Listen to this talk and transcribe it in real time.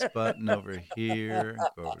button over here,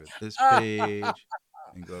 go over to this page,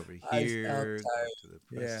 and go over I sound here, go tired. to the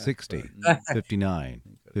Yeah. press 60, button. 59,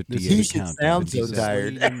 This 58. He should sound so 57.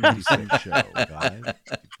 tired. Slade and Mayson show. 5,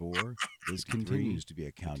 4. This continues to be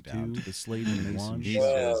a countdown to the Slade and Mason He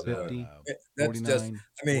show. says, 50, That's just, 49,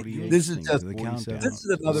 I mean, 48. this is Listening just, to the countdown. this is to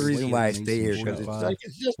the another reason Slade why I and stay Mason here, show. because it's 45, like,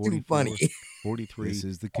 it's just too 44, funny. 43. This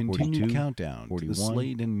is the continued countdown to the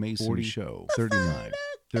Slade and Mason 40, show. 39,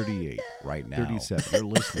 38. Right now. 37. You're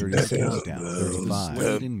listening to the countdown. 35.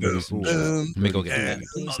 Slade and Mason show. Let me go get that.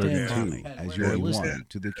 Please stand by as you're listening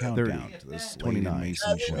to the countdown to the Slade and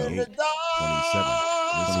Mason show. 28, 27,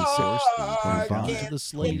 26, 25 to the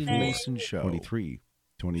Slade and Mason show. 23,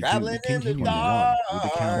 22, Traveling in the 21 dark. with the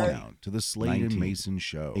countdown to the Slade and Mason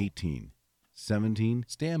show. 18, 17,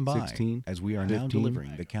 stand by 16, as we are 15, now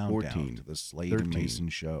delivering the countdown 14, to the Slade 13, and Mason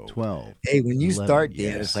show. 12. Hey, when you 11, start, Dan,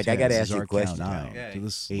 yes, it's like, I got to 10 ask is you a our question. countdown Yeah, to the we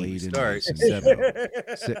Slade and start. Mason 7,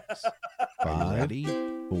 6, 5, ready, 4,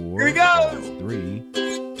 Here we go. 3,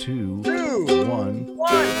 2, 2, 1.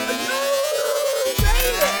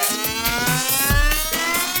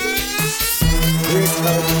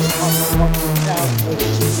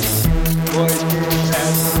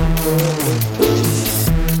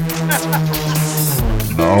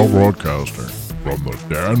 Now broadcasting from the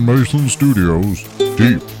Dan Mason Studios,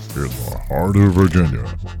 deep in the heart of Virginia.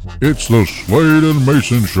 It's the Slade and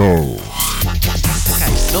Mason Show. That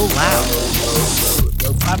guy's so loud.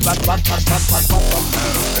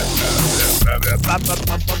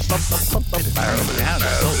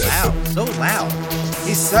 So loud.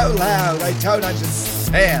 He's so loud, I don't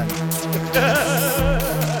understand.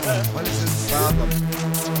 What is his problem?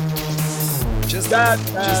 Just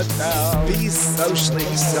be socially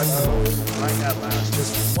acceptable. Right out loud.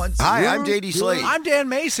 Just once. Hi, I'm JD Slade. I'm Dan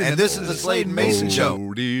Mason, And this is the Slade and Mason Show.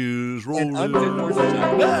 And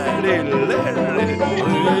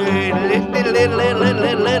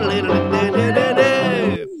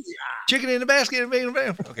Chicken in the basket.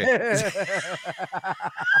 Okay.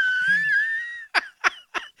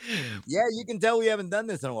 yeah, you can tell we haven't done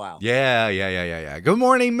this in a while. Yeah. Good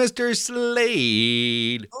morning, Mr.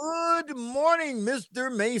 Slade. Good morning,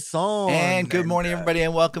 Mr. Mayson. And good morning, everybody,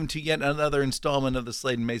 and welcome to yet another installment of the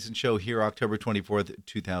Slade and Mason Show here, October 24th,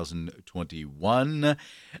 2021.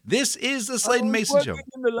 This is the Slade and Mason Show.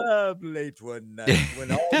 In the lab late one night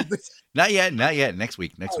when all this... Not yet. Next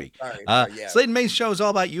week. Sorry, yeah. Slade and Mason Show is all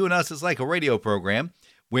about you and us. It's like a radio program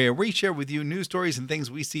where we share with you news stories and things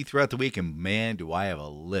we see throughout the week. And man, do I have a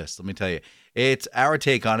list. Let me tell you, it's our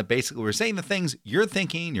take on it. Basically, we're saying the things you're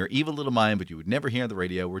thinking, your evil little mind, but you would never hear on the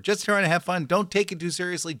radio. We're just trying to have fun. Don't take it too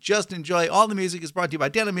seriously. Just enjoy. All the music is brought to you by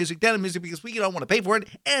Dana Music, because we don't want to pay for it.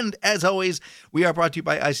 And as always, we are brought to you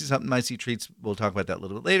by Icy Something, Icy Treats. We'll talk about that a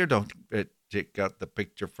little bit later. Don't check out the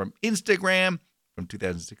picture from Instagram from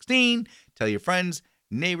 2016. Tell your friends,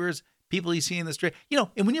 neighbors, people you see in the street.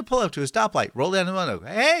 And when you pull up to a stoplight, roll down the window.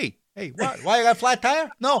 Hey, what? Why you got a flat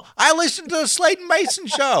tire? No, I listened to the Slade and Mason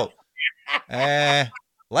Show.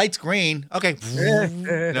 Light's green. Okay.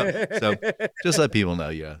 No, so just let people know.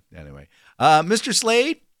 Yeah. Anyway, Mr.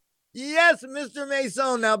 Slade. Yes, Mr.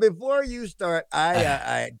 Mayson. Now, before you start,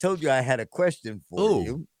 I told you I had a question for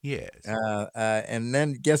you. Yes. And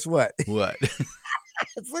then guess what? What?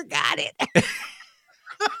 I forgot it.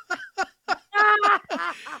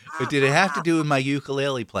 But did it have to do with my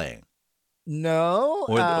ukulele playing? No.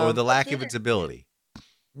 Or the lack of its ability?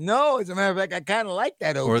 No, as a matter of fact, I kind of like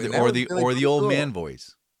that opening. Or the old man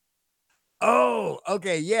voice. Oh,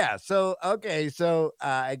 okay, yeah. So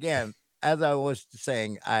again, as I was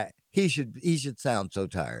saying, he should sound so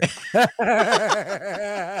tired.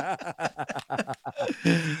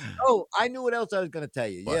 Oh, I knew what else I was going to tell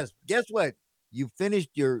you. What? Yes, guess what? You finished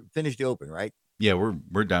the open, right? Yeah,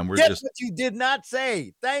 we're done. We're Guess just what you did not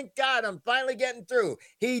say. Thank God, I'm finally getting through.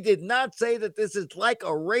 He did not say that this is like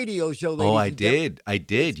a radio show. Oh, I did.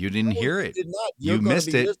 You didn't hear it. You did not. You You're gonna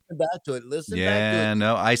missed be it. Listen back to it. Listen back to Yeah, it.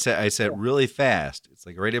 no, I said really fast. It's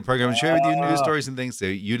like a radio program. Share with you news stories and things, so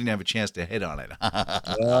you didn't have a chance to hit on it.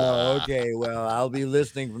 Oh, okay. Well, I'll be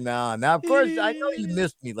listening from now on. Now, of course, I know you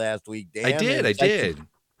missed me last week, Dan. I did.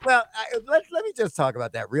 Well, let me just talk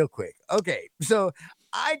about that real quick. Okay, so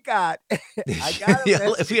I got a Yeah,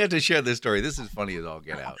 message, we have to share this story. This is funny as all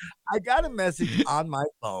get out. I got a message on my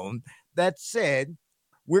phone that said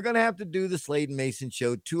we're gonna have to do the Slade and Mason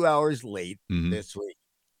show 2 hours late Mhm. this week,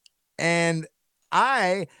 and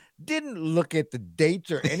I didn't look at the dates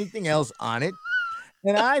or anything else on it,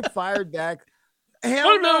 and I fired back.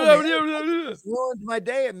 Hell no, man. It ruins my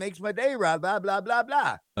day. It makes my day, blah blah blah blah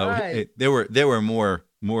blah. Oh, All right. there were more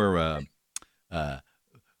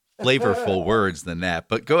flavorful words than that,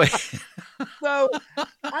 but go ahead. So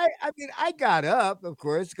I got up, of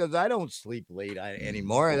course, because I don't sleep late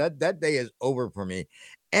anymore. That day is over for me.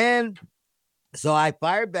 And so I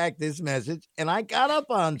fired back this message and I got up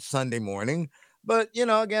on Sunday morning. But,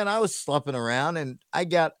 again, I was sloughing around and I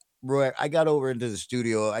got over into the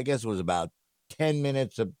studio. I guess it was about 10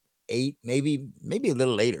 minutes of 8, maybe a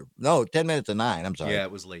little later. No, 10 minutes of 9. I'm sorry. Yeah,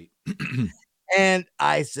 it was late. And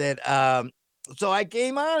I said, so I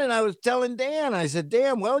came on and I was telling Dan, I said,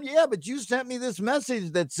 Dan, well, yeah, but you sent me this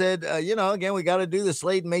message that said, again, we got to do the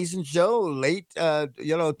Slade Mayson show late,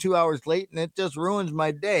 2 hours late, and it just ruins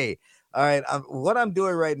my day. All right. What I'm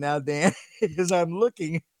doing right now, Dan, is I'm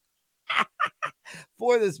looking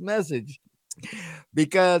for this message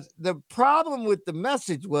because the problem with the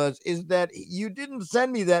message is that you didn't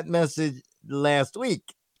send me that message last week.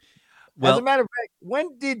 Well, as a matter of fact,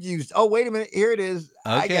 when did you? Oh, wait a minute. Here it is.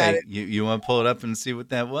 Okay. I got it. You want to pull it up and see what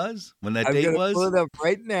that was? When that date was? Pull it up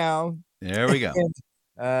right now. There we go.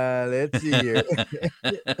 Let's see here.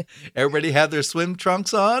 Everybody have their swim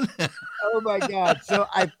trunks on? Oh, my God. So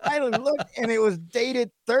I finally looked, and it was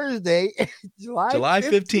dated Thursday, July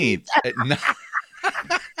 15th.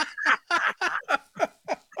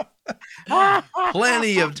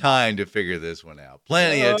 Plenty of time to figure this one out.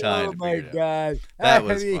 Plenty of time to figure it out. Oh, my God. That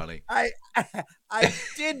was funny. I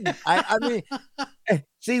didn't. I mean,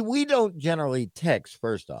 see, we don't generally text,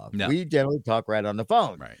 first off. No. We generally talk right on the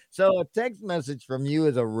phone. Right. So a text message from you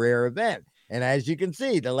is a rare event. And as you can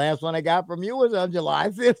see, the last one I got from you was on July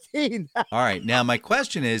 15th. All right. Now, my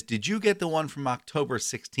question is, did you get the one from October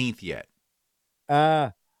 16th yet?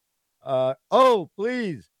 Oh,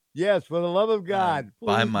 please. Yes, for the love of God.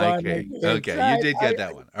 Buy my cake. Okay, you did get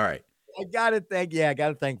that one. All right. I gotta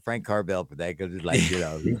thank Frank Carvel for that because it's like,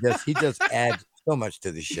 he just adds so much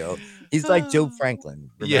to the show. He's like Joe Franklin,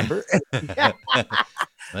 remember? Yeah.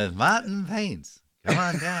 With Martin Paints. Come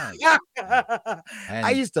on down.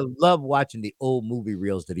 I used to love watching the old movie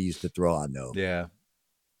reels that he used to throw on though. Yeah.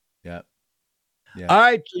 All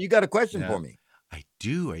right, so you got a question for me? I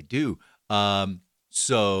do.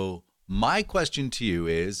 So my question to you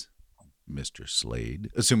is, Mr. Slade,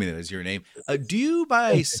 assuming that is your name, do you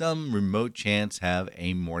by some remote chance have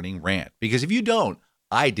a morning rant? Because if you don't,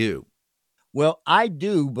 I do. Well, I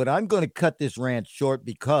do, but I'm going to cut this rant short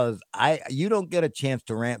because you don't get a chance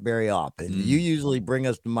to rant very often. You usually bring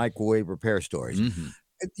us the microwave repair stories. Mm-hmm.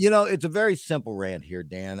 It's a very simple rant here,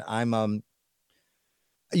 Dan. I'm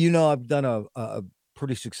I've done a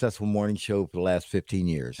pretty successful morning show for the last 15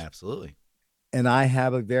 years. Absolutely. And I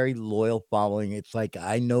have a very loyal following. It's like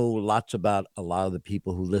I know lots about a lot of the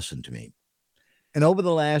people who listen to me. And over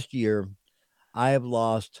the last year, I have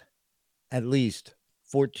lost at least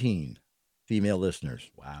 14 female listeners.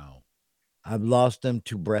 Wow. I've lost them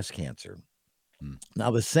to breast cancer.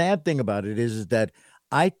 Now, the sad thing about it is that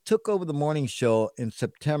I took over the morning show in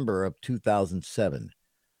September of 2007.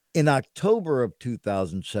 In October of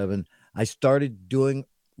 2007, I started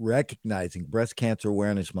recognizing Breast Cancer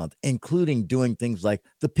Awareness Month, including doing things like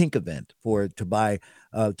the Pink event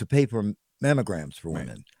to pay for mammograms for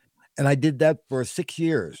women. And I did that for 6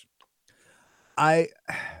 years.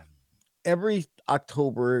 Every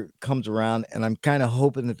October comes around and I'm kind of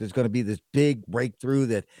hoping that there's going to be this big breakthrough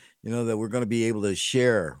that we're going to be able to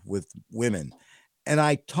share with women. And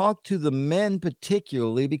I talk to the men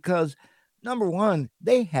particularly because, number one,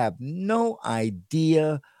 they have no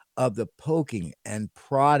idea of the poking and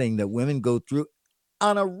prodding that women go through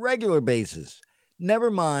on a regular basis.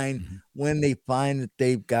 Never mind when they find that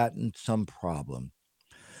they've gotten some problem.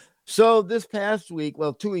 So this past week,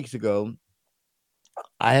 2 weeks ago,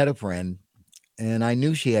 I had a friend and I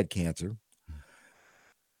knew she had cancer.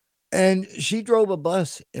 And she drove a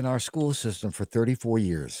bus in our school system for 34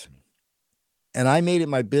 years. And I made it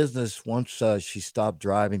my business once she stopped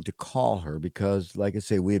driving to call her because, like I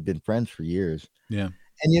say, we had been friends for years. Yeah.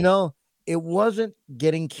 And, it wasn't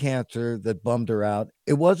getting cancer that bummed her out.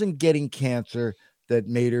 It wasn't getting cancer that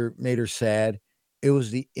made her sad. It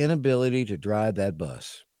was the inability to drive that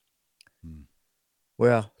bus.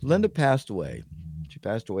 Well, Linda passed away. She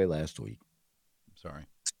passed away last week. Sorry.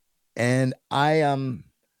 And I'm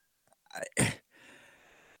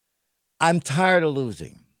tired of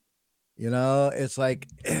losing. It's like,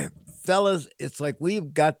 fellas, it's like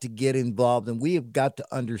we've got to get involved and we have got to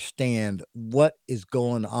understand what is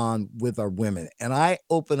going on with our women. And I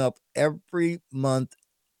open up every month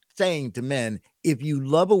saying to men, if you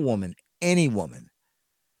love a woman, any woman,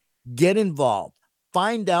 get involved,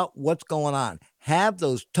 find out what's going on, have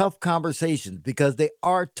those tough conversations because they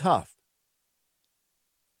are tough.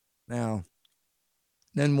 Now,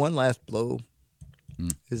 then one last blow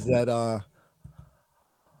is that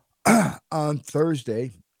On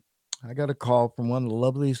Thursday, I got a call from one of the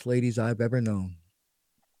loveliest ladies I've ever known.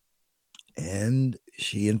 And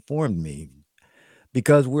she informed me,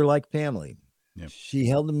 because we're like family. Yep. She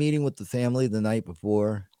held a meeting with the family the night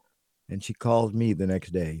before, and she called me the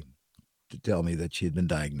next day to tell me that she had been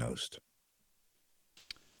diagnosed.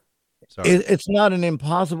 Sorry. It's not an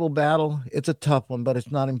impossible battle. It's a tough one, but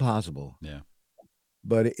it's not impossible. Yeah.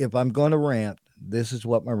 But if I'm going to rant, this is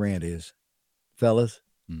what my rant is. Fellas,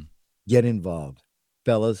 get involved.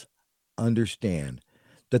 Fellas, understand.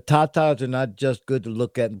 The tatas are not just good to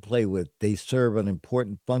look at and play with. They serve an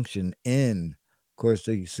important function in, of course,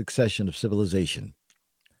 the succession of civilization.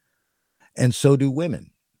 And so do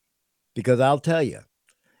women. Because I'll tell you,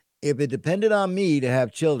 if it depended on me to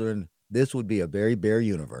have children, this would be a very bare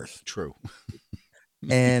universe. True.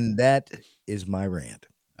 And that is my rant.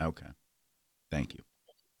 Okay. Thank you.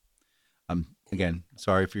 Again,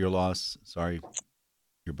 sorry for your loss. Sorry.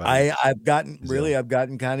 Your body. I've gotten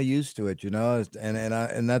kind of used to it,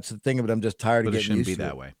 and that's the thing, but I'm just tired of getting used to it. But it shouldn't be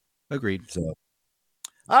that way. Agreed. So,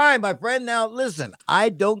 all right, my friend. Now listen, I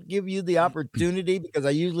don't give you the opportunity because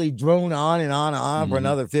I usually drone on and on for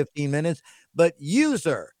another 15 minutes. But you,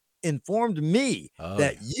 sir, informed me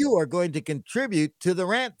that you are going to contribute to the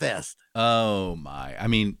Rant Fest. Oh my! I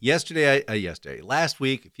mean, last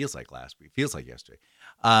week. It feels like last week. Feels like yesterday.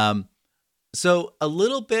 So a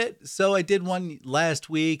little bit. So I did one last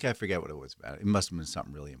week. I forget what it was about. It must have been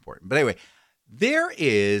something really important. But anyway, there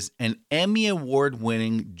is an Emmy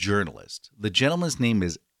Award-winning journalist. The gentleman's name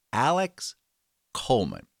is Alex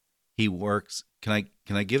Coleman. He works. Can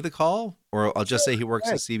I give the call, or I'll just say he works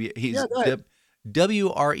at CBS. He's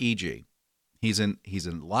WREG. He's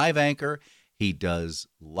a live anchor. He does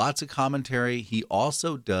lots of commentary. He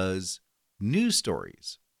also does news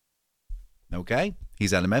stories. Okay,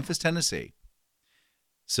 he's out of Memphis, Tennessee.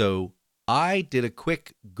 So I did a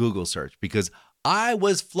quick Google search because I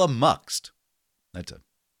was flummoxed.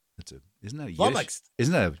 Isn't that a flummoxed?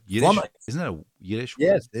 Isn't that a Yiddish? Flummoxed. Isn't that a Yiddish word?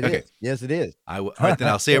 Yes, it is. Yes, it is. All right, then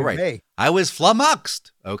I'll say it right. Okay. I was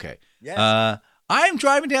flummoxed. Okay. Yes. I'm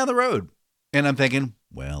driving down the road and I'm thinking,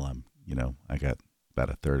 well, I got about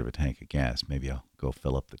a third of a tank of gas. Maybe I'll go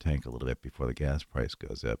fill up the tank a little bit before the gas price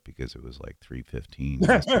goes up because it was like $3.15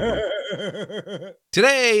 yesterday.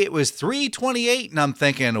 Today it was $3.28, and I'm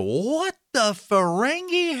thinking, what the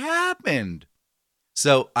Ferengi happened?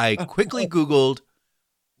 So I quickly Googled,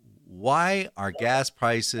 why are gas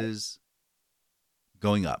prices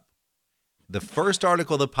going up? The first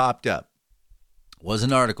article that popped up was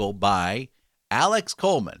an article by Alex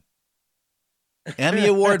Coleman, Emmy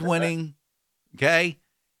Award winning. Okay.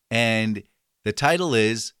 And the title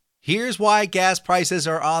is, Here's Why Gas Prices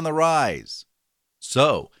Are on the Rise.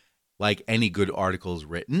 So, like any good articles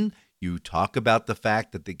written, you talk about the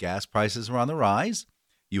fact that the gas prices are on the rise.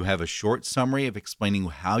 You have a short summary of explaining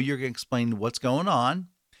how you're going to explain what's going on.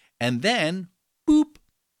 And then, boop,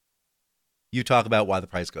 you talk about why the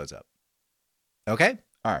price goes up. Okay?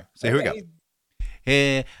 All right. So here we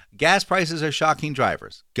go. Gas prices are shocking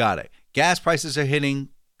drivers. Got it. Gas prices are hitting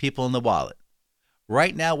people in the wallet.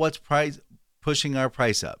 Right now, what's pushing our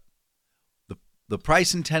price up? The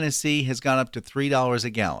price in Tennessee has gone up to $3 a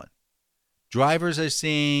gallon. Drivers are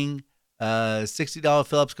seeing $60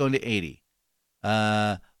 fill-ups going to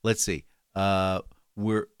 $80. Let's see.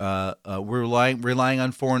 We're relying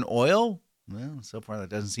on foreign oil. Well, so far that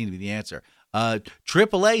doesn't seem to be the answer.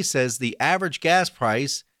 AAA says the average gas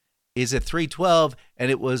price is at $3.12, and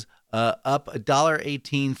it was up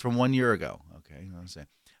 $1.18 from 1 year ago. Okay, you know what I'm saying.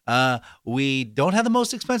 We don't have the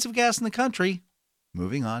most expensive gas in the country.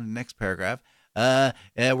 Moving on, next paragraph. We're at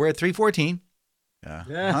 $3.14.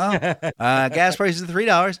 Gas prices are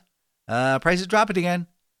 $3. Prices dropping again.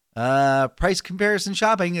 Price comparison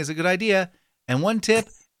shopping is a good idea. And one tip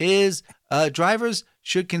is drivers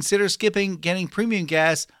should consider skipping getting premium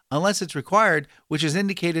gas unless it's required, which is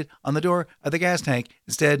indicated on the door of the gas tank.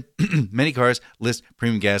 Instead, many cars list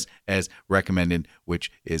premium gas as recommended,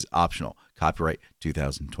 which is optional. Copyright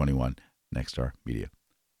 2021, Nexstar Media.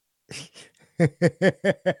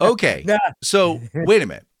 Okay, so wait a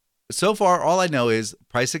minute. So far, all I know is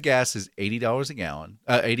price of gas is $80 a gallon,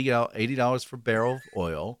 $80 for barrel of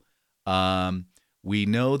oil. We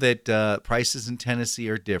know that prices in Tennessee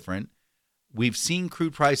are different. We've seen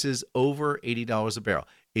crude prices over $80 a barrel.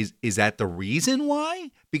 Is that the reason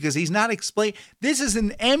why? Because he's not explained. This is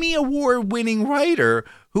an Emmy Award-winning writer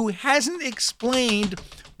who hasn't explained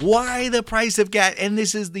why the price of gas, and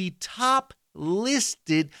this is the top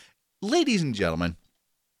listed. Ladies and gentlemen,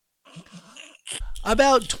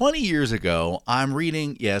 about 20 years ago, I'm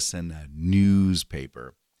reading, in a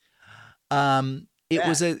newspaper. it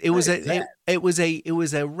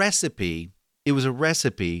was a recipe. It was a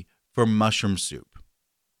recipe for mushroom soup.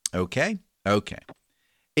 Okay.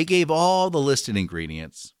 It gave all the listed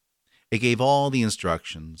ingredients. It gave all the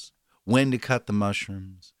instructions, when to cut the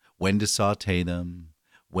mushrooms, when to saute them,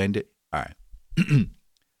 all right.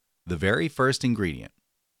 The very first ingredient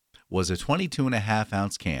was a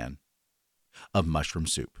 22.5-ounce can of mushroom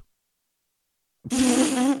soup.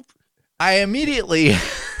 I immediately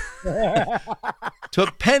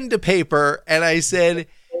took pen to paper and I said,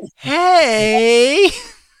 hey.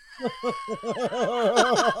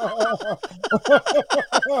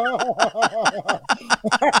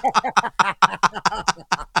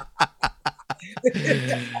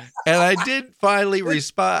 And I did finally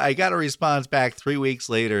respond. I got a response back 3 weeks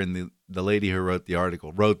later, and the lady who wrote the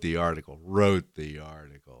article.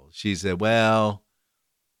 She said, well,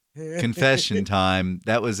 confession time.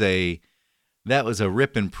 That was a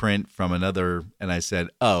rip and print from another. And I said,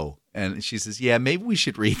 oh. And she says, yeah, maybe we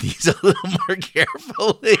should read these a little more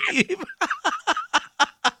carefully.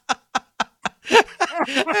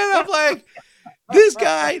 And I'm like, this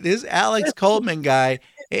Alex Coleman guy,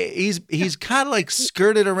 he's kind of like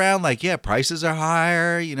skirted around like, yeah, prices are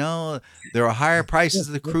higher. There are higher prices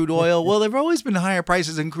of the crude oil. Well, there have always been higher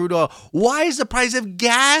prices in crude oil. Why is the price of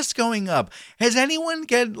gas going up? Has anyone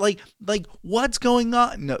get like what's going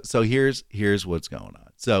on? No. So here's what's going on.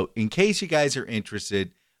 So in case you guys are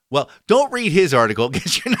interested, well, don't read his article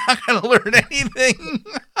because you're not going to learn anything.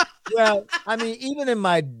 Well, I mean, even in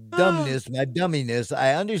my dumminess,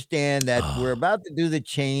 I understand that we're about to do the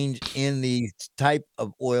change in the type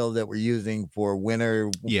of oil that we're using for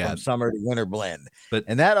winter, from summer to winter blend.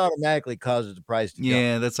 And that automatically causes the price to jump.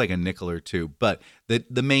 Yeah, that's like a nickel or two. But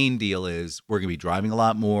the main deal is we're going to be driving a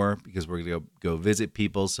lot more because we're going to go visit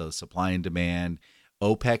people. So supply and demand.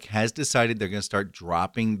 OPEC has decided they're going to start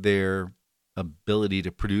dropping their ability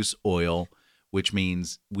to produce oil, which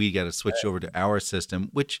means we got to switch over to our system,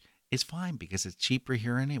 which is fine because it's cheaper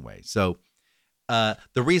here anyway. So the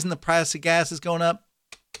reason the price of gas is going up,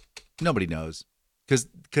 nobody knows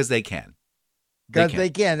because they can. Because they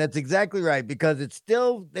can. That's exactly right. Because it's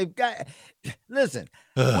still, listen,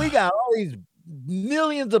 we got all these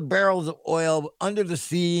millions of barrels of oil under the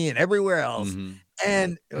sea and everywhere else. Mm-hmm.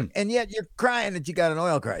 And yet you're crying that you got an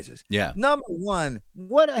oil crisis. Yeah. Number one,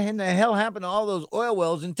 what in the hell happened to all those oil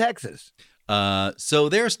wells in Texas? So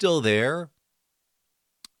they're still there.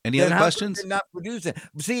 Any other questions? They're not producing.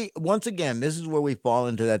 See, once again, this is where we fall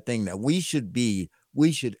into that thing that we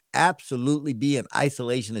should absolutely be an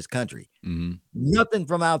isolationist country. Mm-hmm. Nothing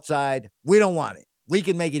from outside. We don't want it. We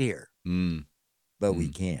can make it here. But we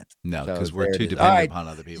can't. No, because we're too dependent upon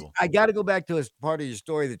other people. I got to go back to a part of your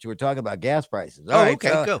story that you were talking about gas prices. All right, okay,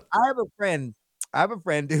 go. I have a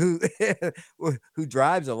friend who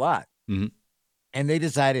drives a lot. Mm-hmm. And they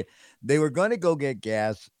decided they were going to go get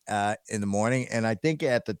gas in the morning. And I think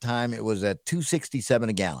at the time it was at $2.67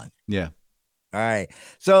 a gallon. Yeah. All right.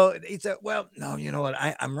 So he said, well, no, you know what?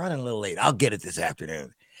 I'm running a little late. I'll get it this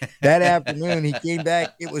afternoon. That afternoon, he came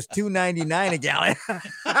back. It was $2.99 a gallon.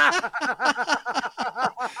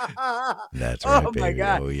 That's right, oh, baby. my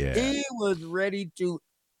God. Oh, yeah. He was ready to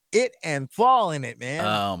it and fall in it, man.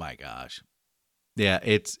 Oh, my gosh. Yeah,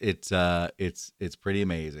 it's pretty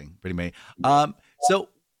amazing. Pretty amazing. So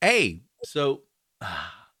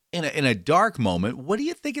in a dark moment, what do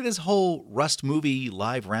you think of this whole Rust movie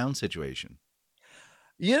live round situation?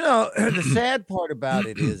 The sad part about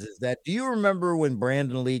it is that, do you remember when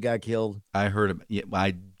Brandon Lee got killed? I heard him. Yeah,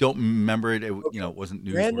 I don't remember it. It wasn't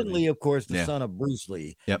news. Brandon Lee, of course, the son of Bruce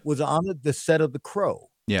Lee, was on the set of The Crow.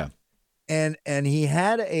 Yeah. And he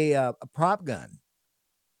had a prop gun.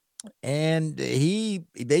 And he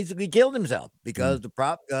basically killed himself because the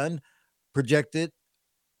prop gun projected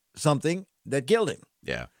something that killed him.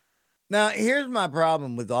 Yeah. Now, here's my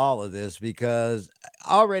problem with all of this, because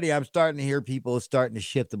already I'm starting to hear people starting to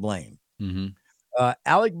shift the blame. Mm-hmm.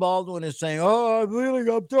 Alec Baldwin is saying, "Oh, I'm feeling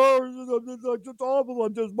it's awful.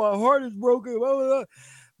 My heart is broken."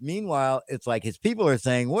 Meanwhile, it's like his people are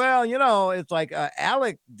saying, "Well, it's like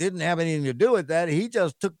Alec didn't have anything to do with that. He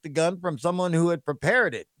just took the gun from someone who had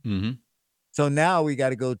prepared it." Mm-hmm. So now we got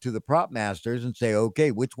to go to the prop masters and say,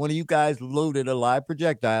 "Okay, which one of you guys loaded a live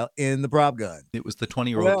projectile in the prop gun?" It was the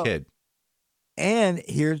 20-year-old kid. And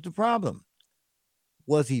here's the problem.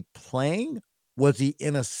 Was he playing? Was he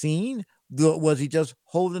in a scene? Was he just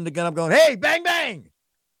holding the gun up going, "Hey, bang, bang"?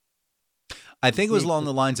 I think it was along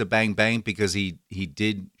the lines of bang, bang, because he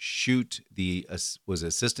did shoot there's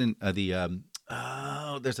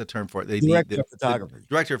a term for it. Director of photography. The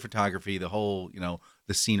director of photography, the whole,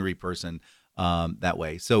 the scenery person that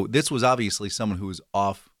way. So this was obviously someone who was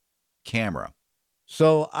off camera.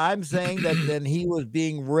 So I'm saying that then he was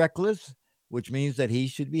being reckless, which means that he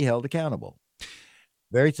should be held accountable.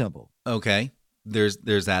 Very simple. Okay, there's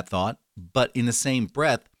that thought. But in the same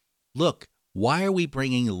breath, look, why are we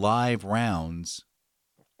bringing live rounds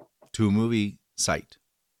to a movie site?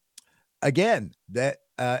 Again, that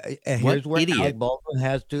and here's where Alec Baldwin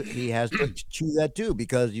has to chew that too,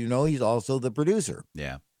 because he's also the producer.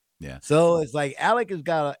 Yeah. So it's like Alec has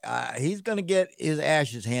got he's going to get his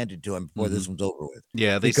ashes handed to him before this one's over with.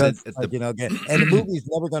 Yeah, they said and the movie's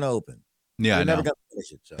never going to open. Yeah, They're never going to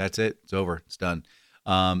finish it. So. That's it. It's over. It's done.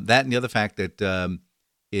 That and the other fact that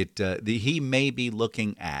he may be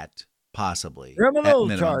looking at possibly criminal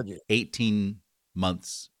charges, 18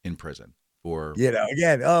 months in prison for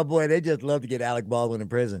again. Oh boy, they just love to get Alec Baldwin in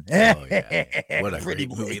prison. Oh yeah, what a great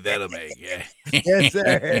movie that'll make. Yeah. Yes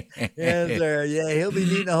sir. Yes sir. Yeah, he'll be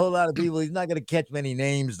meeting a whole lot of people. He's not going to catch many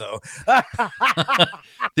names though.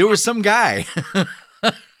 There was some guy.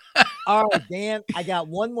 All right, Dan, I got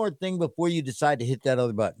one more thing before you decide to hit that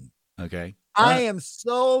other button. Okay. I am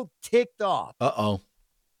so ticked off. Uh-oh.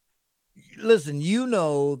 Listen,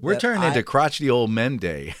 we're turning into crotchety old men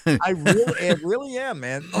day. I really am,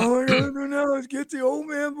 man. Oh, no, let's get the old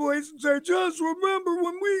man voice and say, just remember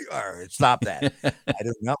when we. All right, stop that. I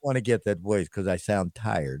do not want to get that voice because I sound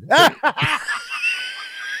tired.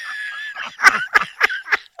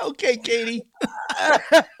 Okay, Katie.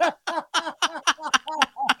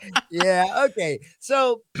 Yeah, okay.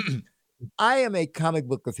 So I am a comic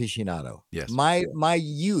book aficionado. Yes. My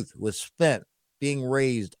youth was spent being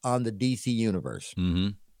raised on the DC universe. Mm-hmm.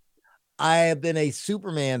 I have been a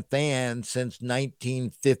Superman fan since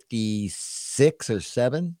 1956 or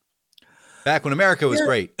 7. Back when America was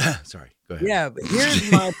great. Sorry, go ahead. Yeah, but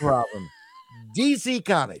here's my problem. DC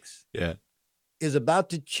Comics is about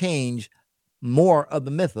to change more of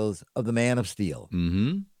the mythos of the Man of Steel.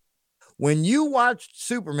 Mm-hmm. When you watched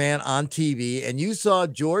Superman on TV and you saw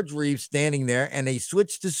George Reeves standing there and they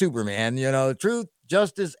switched to Superman, truth,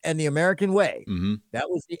 justice, and the American way,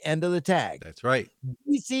 that was the end of the tag. That's right.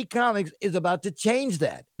 DC Comics is about to change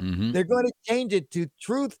that. Mm-hmm. They're going to change it to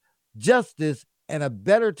truth, justice, and a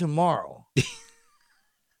better tomorrow.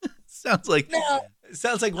 Sounds like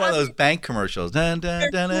one of those bank commercials. Dun, dun,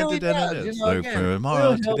 dun, dun, dun, dun, dun.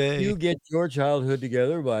 Tomorrow today. You get your childhood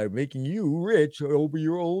together by making you rich over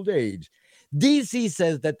your old age. DC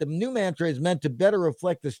says that the new mantra is meant to better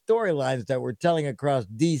reflect the storylines that we're telling across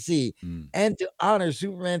DC and to honor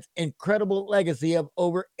Superman's incredible legacy of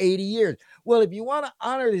over 80 years. Well, if you want to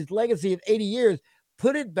honor his legacy of 80 years,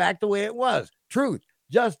 put it back the way it was. Truth,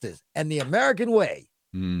 justice, and the American way.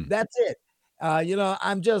 That's it.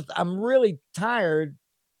 I'm really tired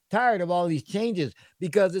of all these changes,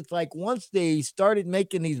 because it's like once they started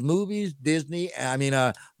making these movies,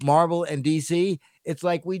 Marvel and DC, it's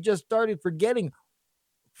like we just started forgetting.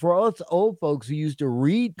 For us old folks who used to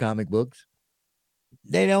read comic books,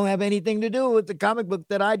 they don't have anything to do with the comic book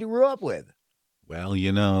that I grew up with. Well,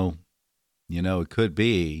 it could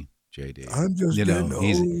be, JD. I'm just getting old.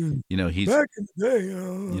 He's back in the day.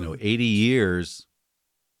 80 years,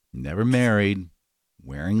 never married,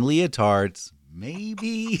 wearing leotards.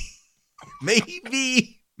 Maybe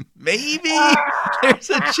there's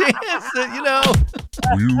a chance that,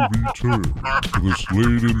 We'll return to the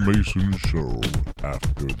Slade and Mayson show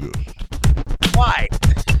after this. Why?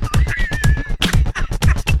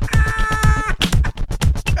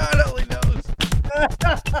 God only knows.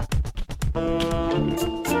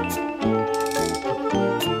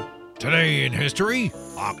 Today in history,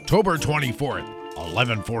 October 24th,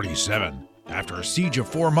 1147. After a siege of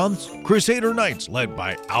 4 months, Crusader knights led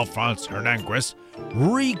by Alphonse Hernandez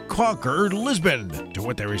reconquered Lisbon, to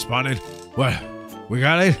what they responded, "What? We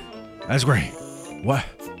got it? That's great. What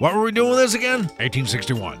were we doing with this again?"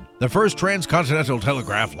 1861. The first transcontinental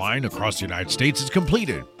telegraph line across the United States is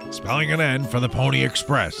completed, spelling an end for the Pony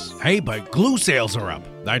Express. Hey, but glue sales are up.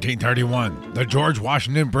 1931. The George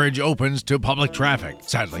Washington Bridge opens to public traffic.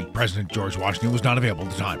 Sadly, President George Washington was not available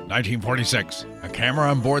at the time. 1946. A camera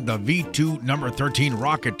on board the V-2 number 13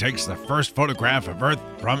 rocket takes the first photograph of Earth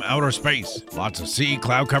from outer space. Lots of sea,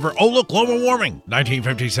 cloud cover. Oh, look, global warming.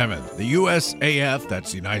 1957. The USAF,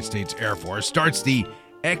 that's the United States Air Force, starts the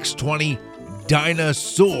X-20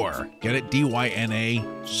 Dyna-Soar. Get it? D-Y-N-A,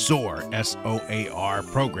 SOAR, S-O-A-R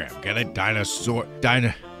program. Get it? Dyna-Soar.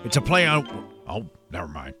 It's a play on... Oh, never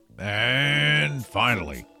mind. And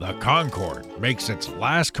finally, the Concorde makes its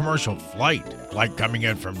last commercial flight coming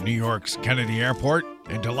in from New York's Kennedy Airport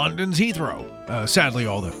into London's Heathrow. Sadly,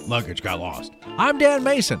 all the luggage got lost. I'm Dan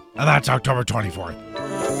Mayson, and that's October 24th.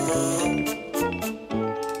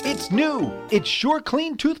 It's new. It's Sure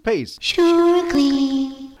Clean toothpaste. Sure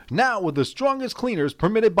Clean. now with the strongest cleaners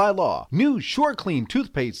permitted by law. New Sure Clean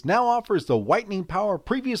toothpaste now offers the whitening power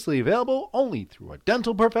previously available only through a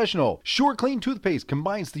dental professional. Sure Clean toothpaste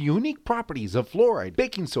combines the unique properties of fluoride,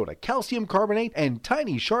 baking soda, calcium carbonate, and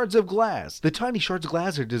tiny shards of glass. The tiny shards of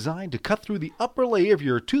glass are designed to cut through the upper layer of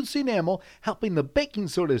your tooth's enamel, helping the baking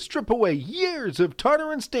soda strip away years of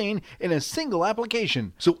tartar and stain in a single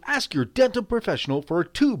application. So ask your dental professional for a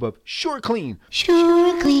tube of Sure Clean.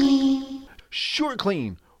 Sure Clean. Sure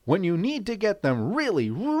Clean. When you need to get them really,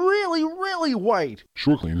 really, really white.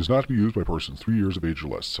 Sure Clean is not to be used by persons 3 years of age or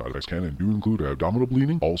less. Side effects can and do include abdominal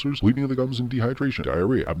bleeding, ulcers, bleeding of the gums and dehydration,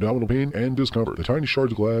 diarrhea, abdominal pain, and discomfort. The tiny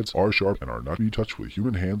shards of glass are sharp and are not to be touched with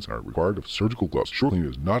human hands and are required of surgical gloves. Sure Clean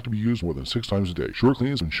is not to be used more than 6 times a day. Sure Clean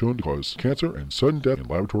has been shown to cause cancer and sudden death in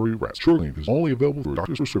laboratory rats. Sure Clean is only available through a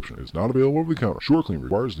doctor's prescription. It is not available over the counter. Sure Clean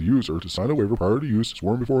requires the user to sign a waiver prior to use,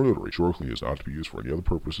 sworn before a notary. Sure Clean is not to be used for any other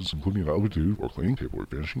purposes, including altitude or cleaning, paperwork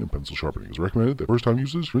finishing, and pencil sharpening. It is recommended that first-time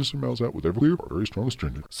users rinse their mouths out with Everclear or very strong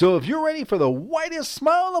astringent. So if you're ready for the whitest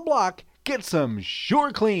smile on the block, get some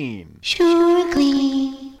Sure Clean. Sure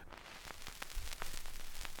Clean.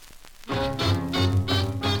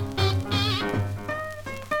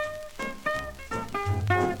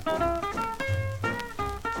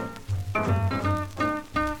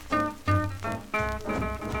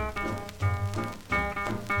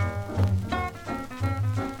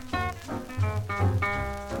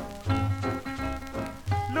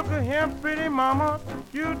 Pretty mama,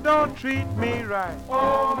 you don't treat me right.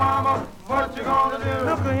 Oh mama, what you gonna do?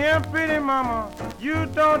 Look at here, pretty mama, you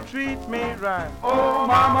don't treat me right. Oh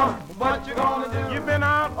mama, what you gonna do? You've been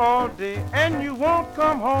out all day and you won't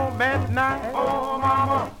come home at night. Oh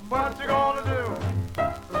mama, what you gonna do?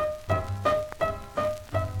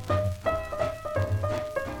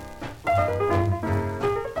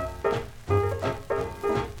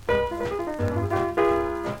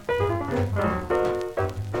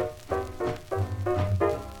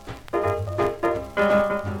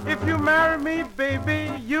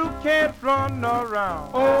 Run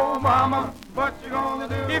around. Oh, mama, what you gonna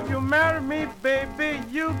do? If you marry me, baby,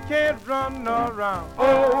 you can't run around.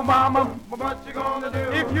 Oh, mama, what you gonna do?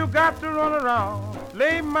 If you got to run around,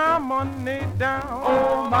 lay my money down.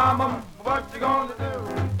 Oh, mama, what you gonna do?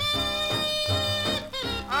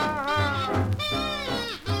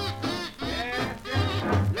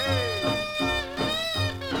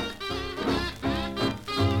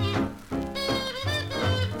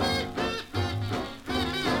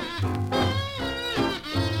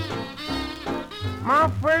 My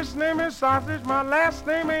first name is Sausage, my last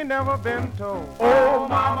name ain't never been told. Oh,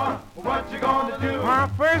 mama, what you gonna do? My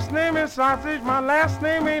first name is Sausage, my last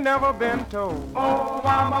name ain't never been told. Oh,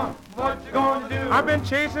 mama, what you gonna do? I've been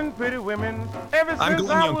chasing pretty women ever since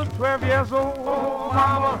I was 12 years old. Oh,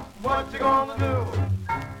 mama, what you gonna do?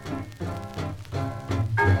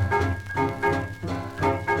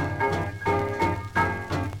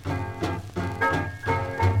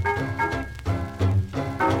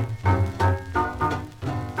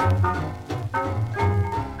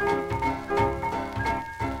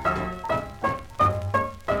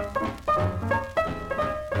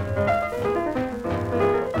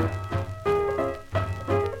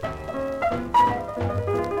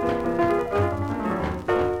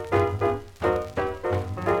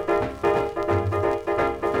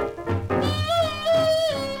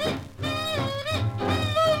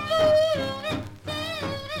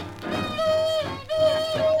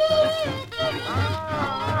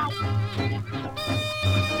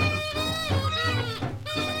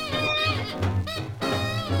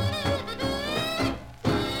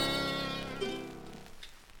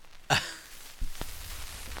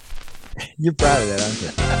 You're proud of that, aren't you?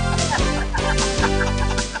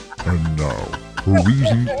 And now, for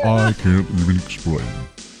reasons I can't even explain,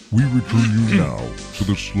 we return you now to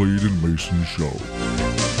the Slade and Mayson Show.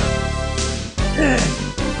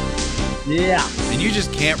 Yeah. And you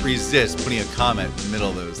just can't resist putting a comment in the middle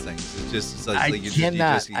of those things. It's like I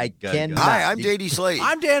cannot. I cannot. Hi, I'm J.D. Slade.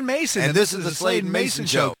 I'm Dan Mayson, and this is the Slade and Mayson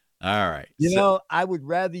Show. All right. You know, I would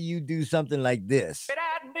rather you do something like this.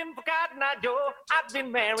 I've been forgotten, I've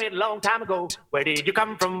been married a long time ago. Where did you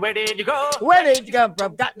come from? Where did you go? Where did you come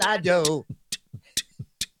from, Cotton Eye Joe?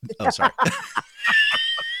 Oh, sorry.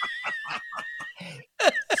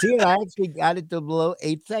 See, I actually got it to below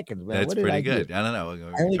 8 seconds. Man. That's pretty good. I don't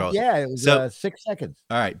know. Yeah, it was 6 seconds.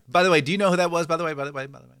 All right. By the way, do you know who that was? By the way.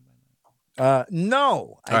 No.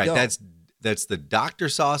 All right. That's the Dr.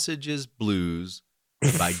 Sausage's Blues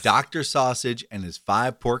by Dr. Sausage and his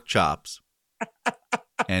 5 pork chops.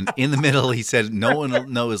 And in the middle, he said, no one will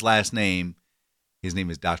know his last name. His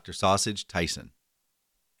name is Dr. Sausage Tyson.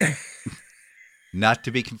 not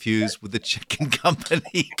to be confused with the chicken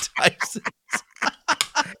company Tyson's.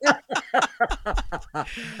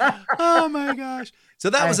 Oh my gosh. So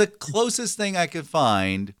that was the closest thing I could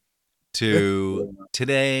find to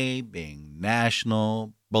today being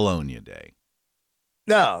National Bologna Day.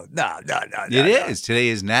 No. It is. Today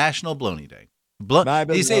is National Bologna Day. Do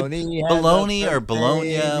you say bologna or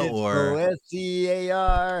bologna or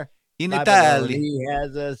O-S-C-A-R? in My Italy? bologna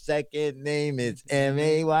has a second name. It's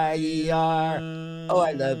M-A-Y-E-R. Oh,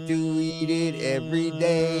 I love to eat it every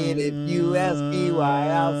day. And if you ask me why,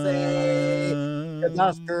 I'll say, 'cause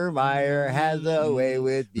Oscar Mayer has a way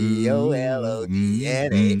with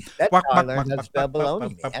B-O-L-O-G-N-A. That's how I learned how to spell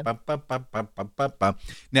bologna, man.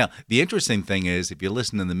 Now, the interesting thing is, if you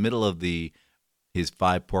listen in the middle of his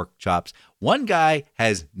 5 pork chops, one guy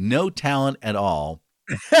has no talent at all.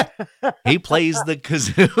 He plays the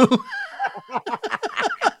kazoo.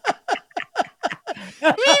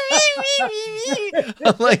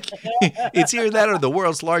 I'm like, it's either that or the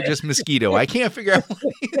world's largest mosquito. I can't figure out.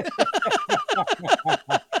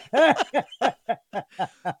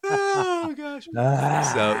 Oh gosh.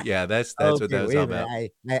 So yeah, that's Okay, what that was wait all a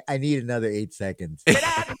minute. about. I need another 8 seconds.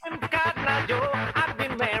 I've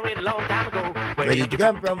been married a long time ago. Where did you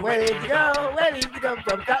come from? Where did you go? Where did you come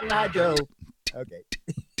from? Cotton Eye Joe. Okay.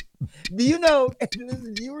 Do you know?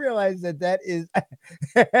 Do you realize that is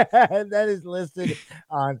that is listed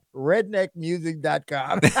on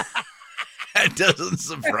redneckmusic.com? That doesn't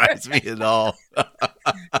surprise me at all.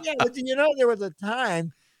 Yeah, but you know, there was a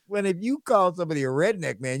time when if you called somebody a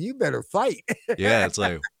redneck, man, you better fight. Yeah, it's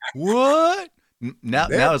like, what? Now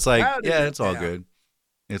it's like, yeah, it's all good.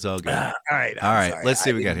 It's all good. All right. Sorry. Let's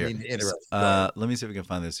see what we got here. Let Let me see if we can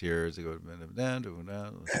find this here. Let's see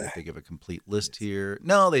if they give a complete list here.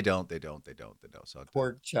 No, they don't. They don't. So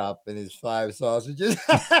pork chop and his 5 sausages.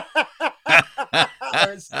 Or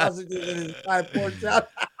sausages and his 5 pork chop.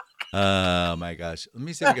 Oh my gosh. Let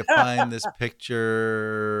me see if I can find this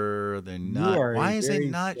picture. They're not. Why is it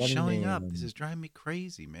not showing up? This is driving me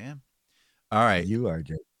crazy, man. All right. You are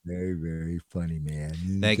just very, very funny, man.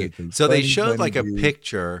 Thank you. So they showed like a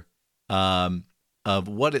picture of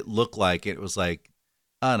what it looked like. It was like,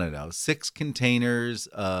 I don't know, 6 containers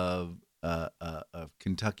of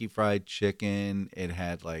Kentucky Fried Chicken. It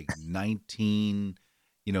had like 19,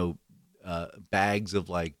 bags of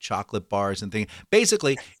like chocolate bars and things.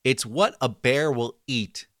 Basically, it's what a bear will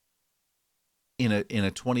eat in a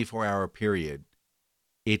 24-hour period.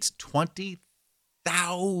 It's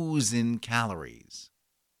 20,000 calories.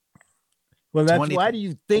 Well, that's why do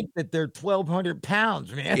you think that they're 1,200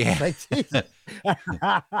 pounds, man? Yeah. Like,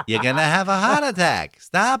 you're gonna have a heart attack.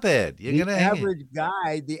 Stop it.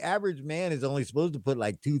 The average man is only supposed to put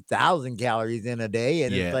like 2,000 calories in a day,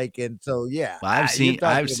 and it's like, and so yeah. Well,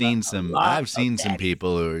 I've seen some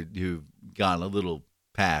people who've gone a little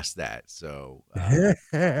past that. So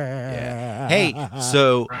yeah. Hey,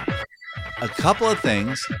 so a couple of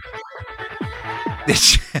things.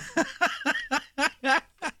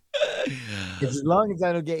 As long as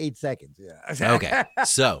I don't get 8 seconds. Yeah. Okay.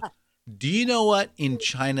 So, do you know what in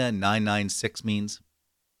China 996 means?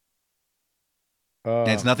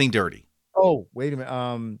 And it's nothing dirty. Oh, wait a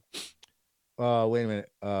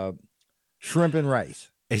minute. Shrimp and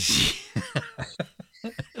rice.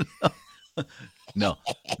 No,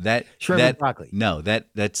 that shrimp and broccoli. No,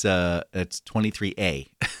 that's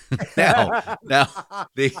 23A. now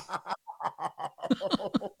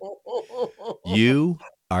you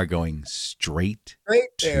are going straight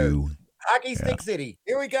to Hockey Stick City.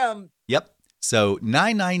 Here we come. Yep. So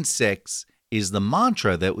 996 is the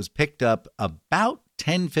mantra that was picked up about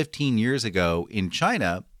 10, 15 years ago in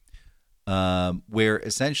China, where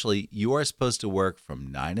essentially you are supposed to work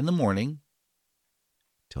from 9 in the morning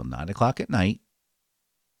till 9 o'clock at night,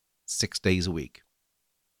 6 days a week.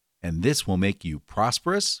 And this will make you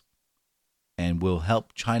prosperous and will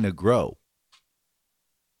help China grow.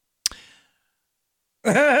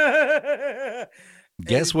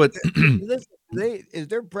 Guess what? Is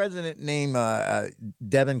their president named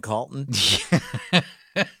Devin Carlton?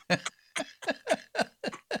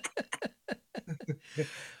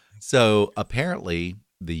 So apparently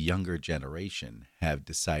the younger generation have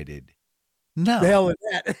decided, no, the hell with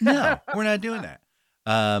that. No, we're not doing that.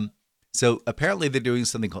 So apparently they're doing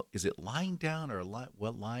something called, is it lying down or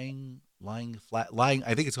lying flat?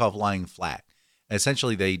 I think it's called lying flat.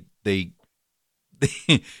 Essentially, they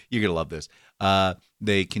you're gonna love this.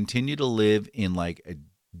 They continue to live in like a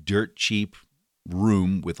dirt cheap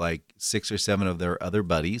room with like 6 or 7 of their other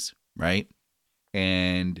buddies, right?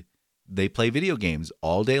 And they play video games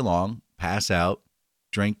all day long, pass out,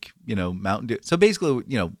 drink, Mountain Dew. So basically,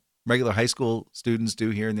 regular high school students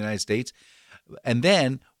do here in the United States. And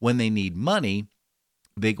then when they need money,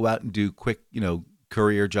 they go out and do quick,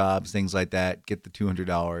 courier jobs, things like that, get the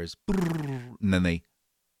 $200, and then they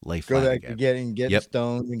lay flat Go back again. to getting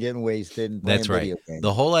stoned and getting wasted and playing That's right. video games.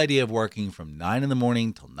 The whole idea of working from 9 in the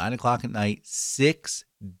morning till 9 o'clock at night, 6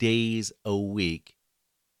 days a week.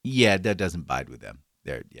 Yeah, that doesn't bide with them.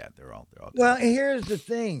 They're all. Well, here's the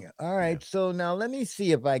thing. All right, so now let me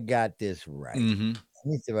see if I got this right. Mm-hmm. Let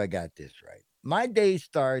me see if I got this right. My day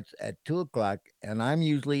starts at 2:00, and I'm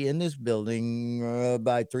usually in this building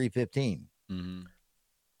by 3:15. Mm-hmm.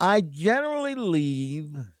 I generally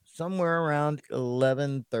leave somewhere around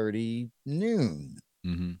 11:30 noon.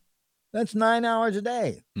 Mm-hmm. That's 9 hours a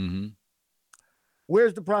day. Mm-hmm.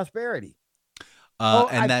 Where's the prosperity?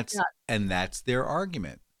 And that's their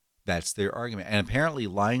argument. That's their argument. And apparently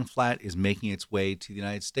lying flat is making its way to the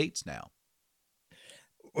United States now.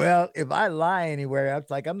 Well, if I lie anywhere, I'm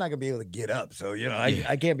not going to be able to get up. So,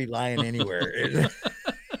 I can't be lying anywhere.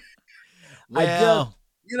 Well,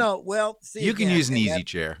 see, you can use an easy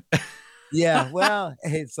chair. Yeah. Well,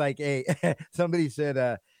 it's like, hey, somebody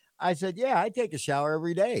said, I said, yeah, I take a shower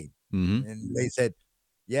every day. Mm-hmm. And they said,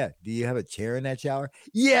 yeah, do you have a chair in that shower?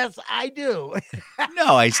 Yes, I do.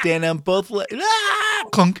 No, I stand on both legs.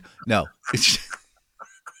 Clunk. No. It's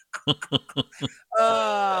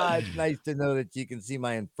nice to know that you can see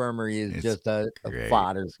my infirmary is just a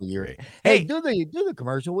fodder for your. Hey, do the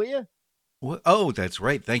commercial, will you? Oh, that's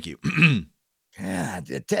right. Thank you. Yeah, I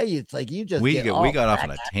tell you, it's like you just we got off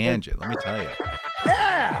on a tangent. Let me tell you.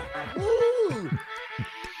 Yeah. Woo.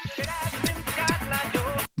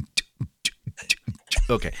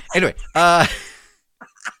 Okay. Anyway,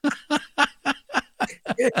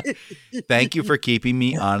 thank you for keeping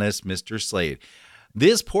me honest, Mr. Slade.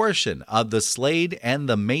 This portion of the Slade and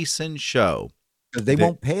the Mayson show, they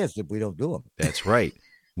won't pay us if we don't do them. That's right.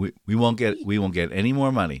 We won't get any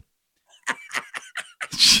more money.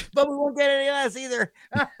 But we won't get any less either.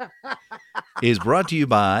 Is brought to you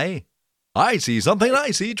by I See Something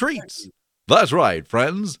I See Treats. That's right,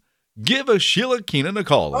 friends. Give a Sheila Keenan a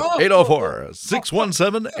call at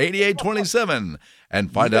 804-617-8827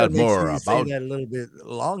 and find out more about. Say that a little bit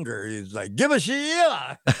longer. It's like, give a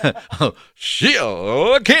Sheila.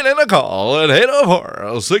 Sheila Keenan a call at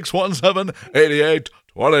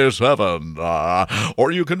 804-617-8827.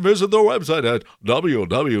 Or you can visit their website at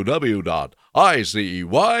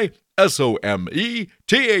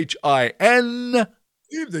www.iceysomethin.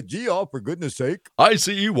 Leave the G off, for goodness sake.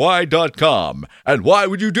 ICEY.com. And why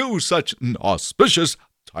would you do such an auspicious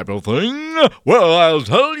type of thing? Well, I'll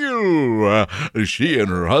tell you. She and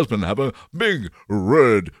her husband have a big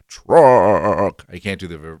red truck. I can't do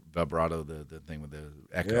the vibrato, the thing with the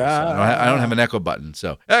echo. Yeah. So I don't have an echo button.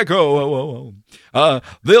 So echo.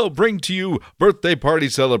 They'll bring to you birthday party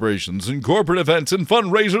celebrations and corporate events and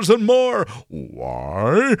fundraisers and more.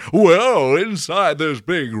 Why? Well, inside this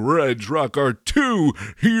big red truck are two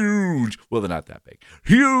huge, well, they're not that big,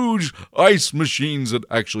 huge ice machines that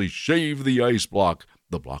actually shave the ice block.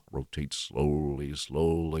 The block rotates slowly,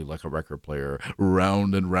 like a record player,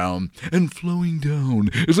 round and round, and flowing down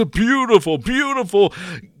is a beautiful, beautiful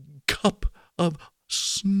cup of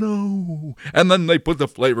snow. And then they put the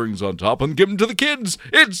flavorings on top and give them to the kids.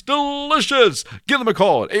 It's delicious. Give them a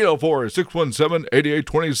call at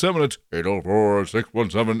 804-617-8827. It's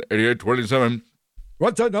 804-617-8827.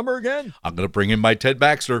 What's that number again? I'm going to bring in my Ted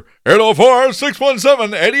Baxter.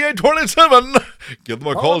 804-617-8827. Give them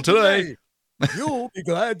a call today. You'll be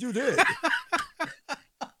glad you did.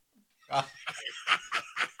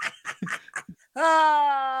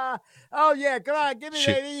 Oh, yeah. Come on. Give me,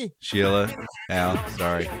 baby. Sheila. Al,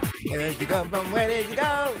 sorry. Where did you come from? Where did you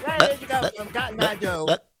go? Where did you go from, Cotton Eye Joe?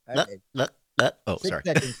 Okay. Oh, 6 sorry.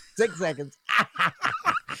 seconds. 6 seconds.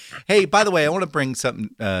 Hey, by the way, I want to bring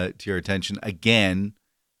something to your attention. Again,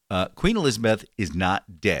 Queen Elizabeth is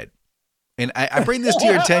not dead. And I bring this to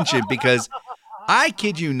your attention because I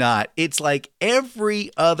kid you not, it's like every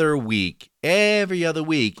other week,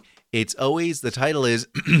 it's always, the title is,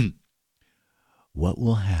 What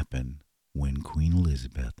Will Happen When Queen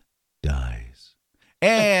Elizabeth Dies?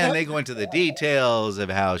 And they go into the details of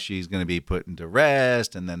how she's going to be put into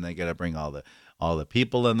rest, and then they got to bring all the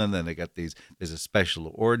people in, and then they got there's a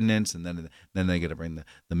special ordinance, and then they got to bring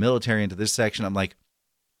the military into this section. I'm like,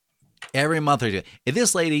 every month or two, if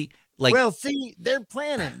this lady... Like, well, see, they're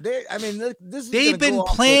planning. This is they've been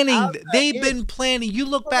planning. They've been planning. You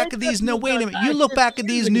look back at these. No, wait a minute. You look back at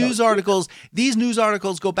these news articles. These news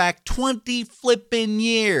articles go back 20 flipping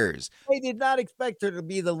years. They did not expect her to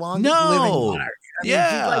be the longest living monarch. She's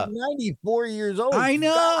like 94 years old. I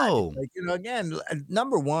know. Like, again,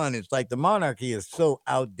 number one, it's like the monarchy is so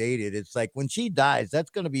outdated. It's like when she dies, that's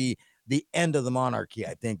going to be the end of the monarchy,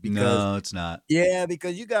 I think, because No, it's not. yeah,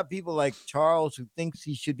 because you got people like Charles who thinks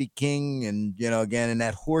he should be king, and again, in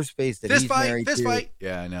that horse face that Fist he's fight, married fist to. fight.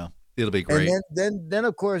 Yeah, I know. It'll be great. And then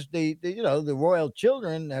of course the royal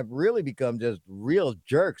children have really become just real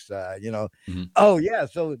jerks. Oh yeah,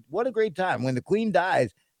 so what a great time when the queen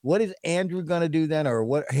dies. What is Andrew gonna do then, or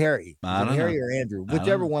what Harry? I don't Harry know. or Andrew,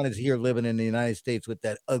 whichever one is here living in the United States with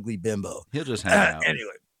that ugly bimbo. He'll just hang out.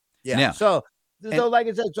 Anyway, yeah. Now, so like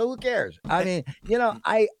I said, so who cares? I mean,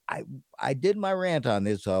 I did my rant on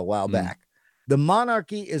this a while back. The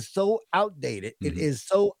monarchy is so outdated. It is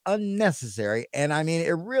so unnecessary. And I mean,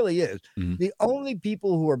 it really is. The only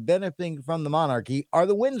people who are benefiting from the monarchy are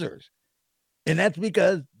the Windsors. And that's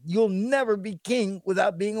because you'll never be king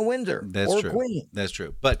without being a Windsor or queen. That's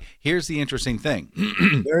true. But here's the interesting thing.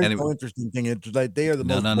 There's no interesting thing. It's like they are the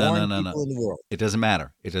most boring people in the world. It doesn't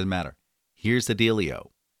matter. It doesn't matter. Here's the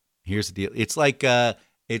dealio. Here's the deal. It's like I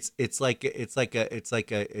can't think of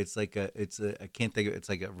it. It's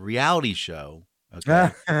like a reality show.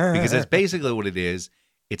 Okay. Because that's basically what it is.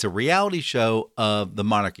 It's a reality show of the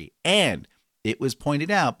monarchy. And it was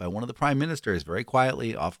pointed out by one of the prime ministers very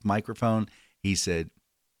quietly off microphone. He said,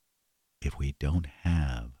 if we don't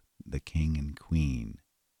have the king and queen,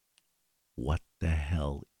 what the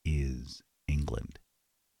hell is England?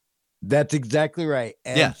 That's exactly right.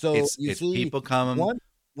 And so it's see, people come.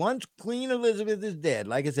 Once Queen Elizabeth is dead,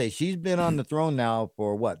 like I say, she's been on the throne now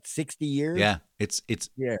for what, 60 years? Yeah, it's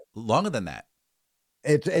longer than that.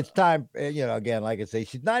 It's time, again, like I say,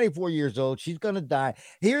 she's 94 years old. She's going to die.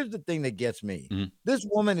 Here's the thing that gets me. This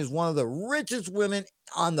woman is one of the richest women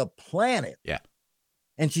on the planet. Yeah.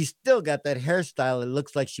 And she's still got that hairstyle. It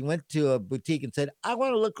looks like she went to a boutique and said, I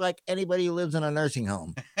want to look like anybody who lives in a nursing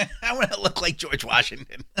home. I want to look like George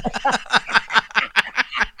Washington.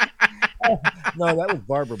 No, that was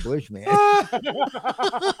Barbara Bush, man.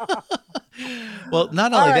 Well,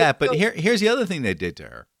 not only that, but here's the other thing they did to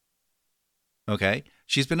her. Okay.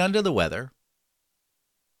 She's been under the weather.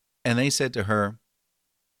 And they said to her,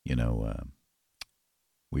 we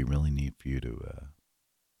really need for you to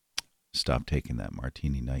stop taking that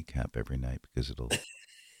martini nightcap every night because it'll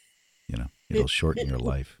shorten your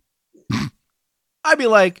life. I'd be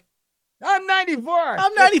like, I'm 94.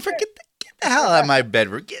 I'm 94. Get the hell out of my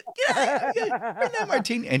bedroom. Get that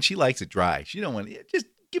martini. And she likes it dry. She don't want it. Just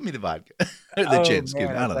give me the vodka. The gin. Excuse me.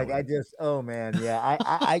 I don't know.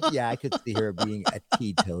 Yeah. I could see her being a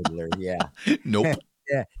teetotaler. Yeah. Nope.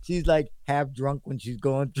 Yeah. She's like half drunk when she's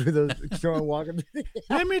going through those walking.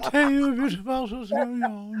 Let me tell you a bit about us going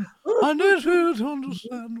on. I need you to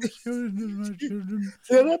understand what's going on, my children.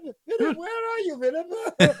 Philip, where are you, Philip?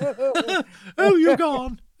 Oh, you're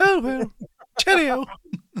gone. Oh, well. Cheerio.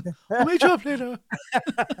 I'll meet you up later.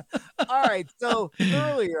 All right. So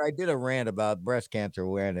earlier I did a rant about breast cancer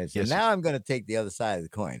awareness, and now I'm going to take the other side of the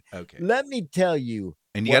coin. Okay. Let me tell you.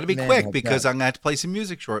 And you got to be quick because I'm going to have to play some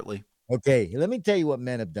music shortly. Okay. Let me tell you what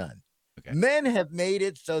men have done. Okay. Men have made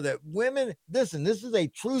it so that women, listen, this is a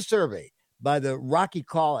true survey by the Rocky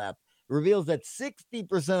Call app, reveals that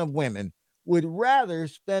 60% of women would rather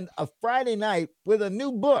spend a Friday night with a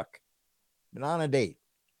new book than on a date.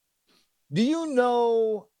 Do you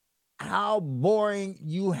know how boring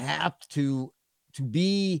you have to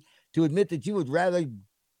be to admit that you would rather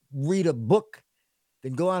read a book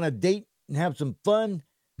than go on a date and have some fun,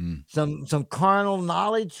 some carnal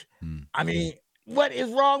knowledge? I mean, what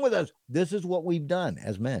is wrong with us? This is what we've done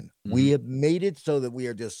as men. We have made it so that we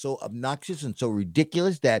are just so obnoxious and so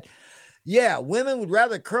ridiculous that, women would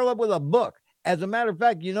rather curl up with a book. As a matter of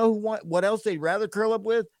fact, you know what else they'd rather curl up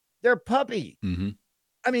with? Their puppy.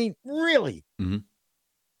 I mean, really.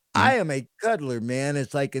 I am a cuddler, man.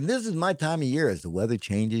 It's like, and this is my time of year as the weather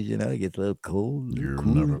changes, it gets a little cold. You're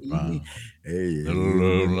never fine.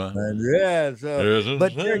 Yeah. So,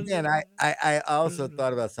 but here again, I also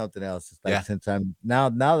thought about something else. It's like, since I'm now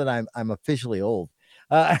that I'm officially old,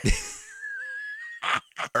 I'm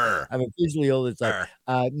officially old. It's like,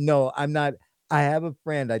 no, I'm not. I have a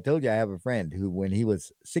friend. I told you I have a friend who, when he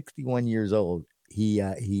was 61 years old,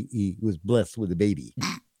 he was blessed with a baby.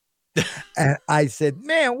 And I said,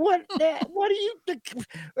 man, what are you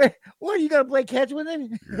what are you gonna play catch with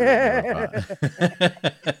him?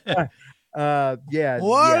 Why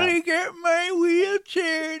do you get my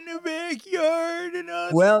wheelchair in the backyard and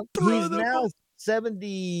he's now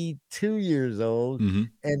 72 years old, and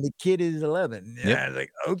the kid is 11. And I was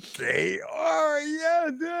like, okay, all right,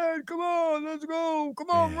 yeah, Dad, come on, let's go, come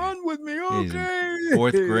on, run with me, okay. He's in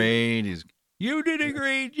 4th grade. You did a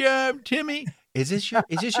great job, Timmy. Is this your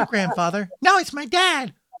grandfather? No, it's my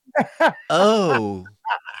dad. Oh.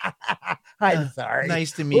 I'm sorry.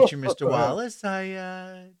 Nice to meet you, Mr. Wallace.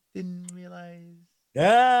 I didn't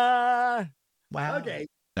Yeah. Wow. Okay.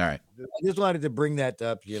 All right. I just wanted to bring that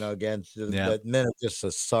up, again. So that men are just so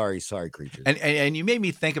sorry creatures. And you made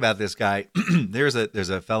me think about this guy. there's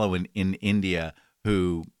a fellow in India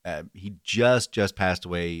who he just passed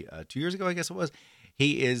away 2 years ago, I guess it was.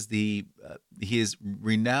 He is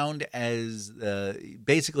renowned as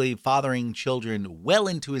basically fathering children well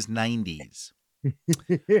into his 90s.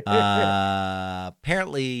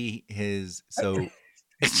 Apparently he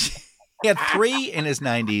had 3 in his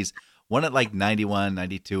 90s, one at like 91,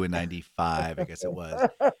 92, and 95, I guess it was.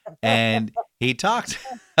 And he talked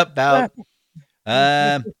about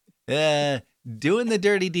doing the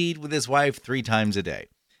dirty deed with his wife 3 times a day.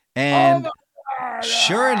 And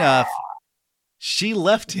sure enough, she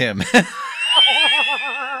left him.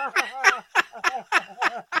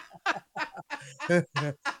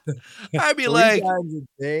 I'd be like,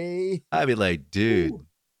 dude,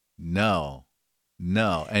 no.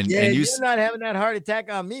 And you're not having that heart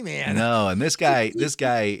attack on me, man. No. And this guy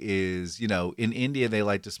is, in India, they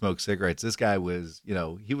like to smoke cigarettes. This guy was,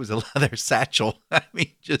 he was a leather satchel. I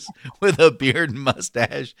mean, just with a beard and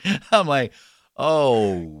mustache. I'm like,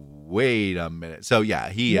 oh, wait a minute. So yeah,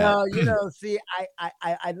 he, see,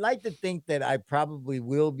 I'd like to think that I probably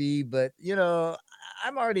will be, but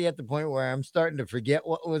I'm already at the point where I'm starting to forget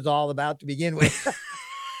what it was all about to begin with.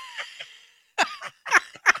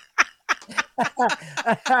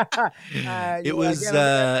 It was we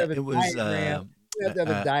have to have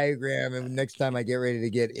a diagram, and next time I get ready to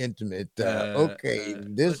get intimate,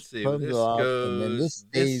 this comes off, and then this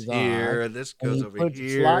stays here, on. This goes over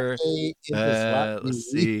here. Slot A into slot B.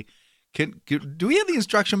 Let's see. Do we have the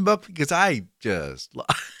instruction book? Because I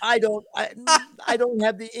don't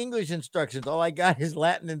have the English instructions. All I got is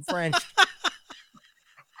Latin and French.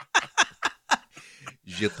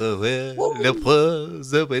 Oh,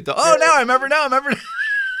 now I remember.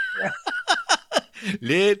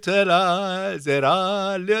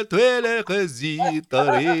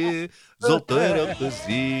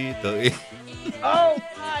 Oh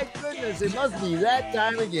my goodness, it must be that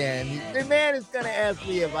time again. The man is going to ask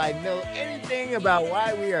me if I know anything about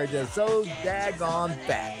why we are just so daggone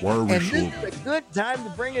fat. And this is a good time to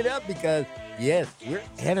bring it up because, yes, we're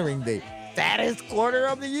entering the fattest quarter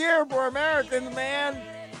of the year for Americans, man.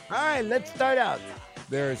 All right, let's start out.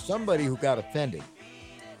 There is somebody who got offended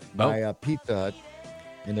by Pizza Hut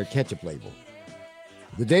and their ketchup label.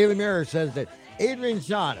 The Daily Mirror says that Adrian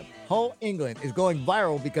Shawn of Hull, England is going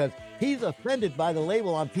viral because he's offended by the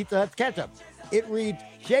label on Pizza Hut's ketchup. It reads,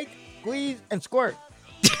 shake, squeeze, and squirt.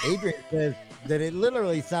 Adrian says that it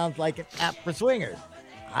literally sounds like an app for swingers.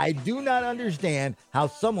 I do not understand how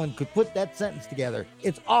someone could put that sentence together.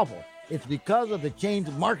 It's awful. It's because of the change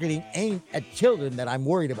of marketing aimed at children that I'm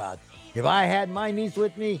worried about. If I had my niece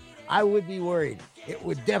with me, I would be worried. It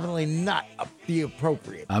would definitely not be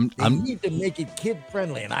appropriate. They need to make it kid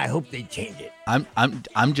friendly, and I hope they change it. I'm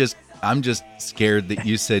just scared that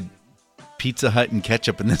you said Pizza Hut and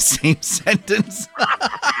ketchup in the same sentence.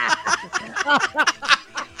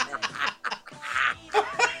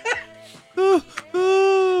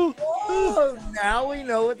 Now we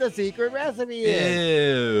know what the secret recipe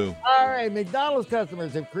is. Ew. All right, McDonald's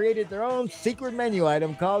customers have created their own secret menu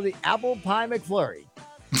item called the Apple Pie McFlurry.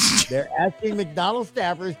 They're asking McDonald's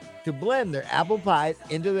staffers to blend their apple pies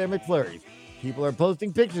into their McFlurries. People are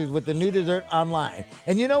posting pictures with the new dessert online.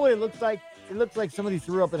 And you know what it looks like? It looks like somebody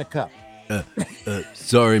threw up in a cup.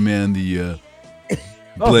 Sorry, man. The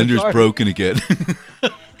blender's broken again.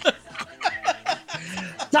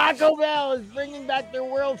 Taco Bell is bringing back their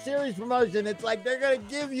World Series promotion. It's like they're going to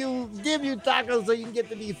give you tacos so you can get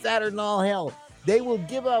to be fatter than all hell. They will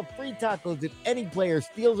give out free tacos if any player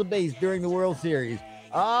steals a base during the World Series.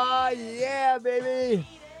 Oh, yeah, baby.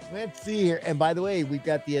 Let's see here. And by the way, we've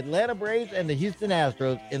got the Atlanta Braves and the Houston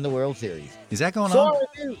Astros in the World Series. Is that going on?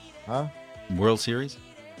 Huh? World Series?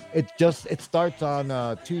 It starts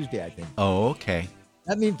on Tuesday, I think. Oh, okay.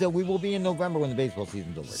 That means that we will be in November when the baseball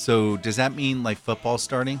season's over. So does that mean like football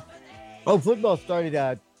starting? Oh, football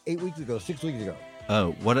started 6 weeks ago.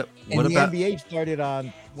 Oh, what the about NBA started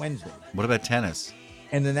on Wednesday. What about tennis?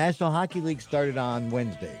 And the National Hockey League started on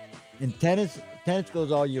Wednesday. And tennis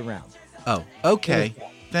goes all year round. Oh, okay.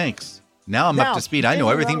 Thanks. Now I'm up to speed. I know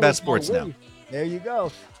everything about sports now. There you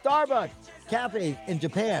go. Starbucks cafes in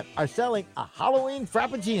Japan are selling a Halloween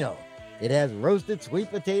Frappuccino. It has roasted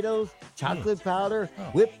sweet potatoes, chocolate powder,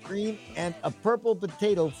 whipped cream, and a purple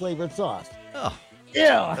potato flavored sauce. Oh.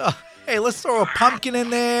 Yeah. Oh. Hey, let's throw a pumpkin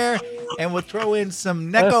in there, and we'll throw in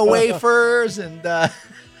some Necco wafers. And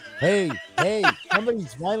Hey,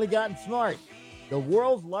 somebody's finally gotten smart. The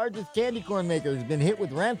world's largest candy corn maker has been hit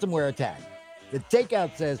with ransomware attack. The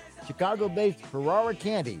Takeout says Chicago-based Ferrara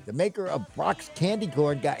Candy, the maker of Brock's candy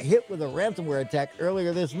corn, got hit with a ransomware attack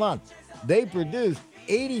earlier this month. They produce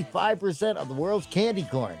 85% of the world's candy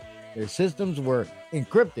corn. Their systems were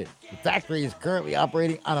encrypted. The factory is currently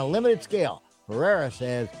operating on a limited scale. Ferrara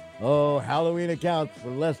says, Halloween accounts for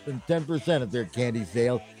less than 10% of their candy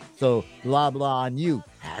sales. So blah, blah on you,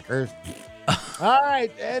 hackers. All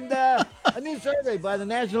right. And a new survey by the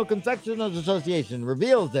National Confectioners Association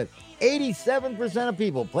reveals that 87% of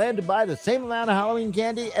people plan to buy the same amount of Halloween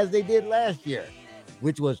candy as they did last year,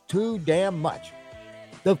 which was too damn much.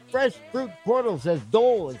 The Fresh Fruit Portal says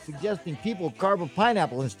Dole is suggesting people carve a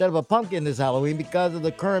pineapple instead of a pumpkin this Halloween because of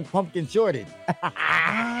the current pumpkin shortage.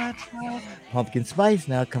 Pumpkin spice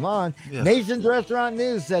now, come on. Yeah. Nation's Restaurant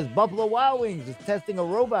News says Buffalo Wild Wings is testing a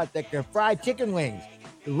robot that can fry chicken wings.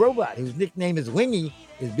 The robot, whose nickname is Wingy,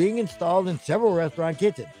 is being installed in several restaurant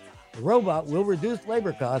kitchens. The robot will reduce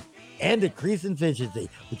labor costs and decrease efficiency,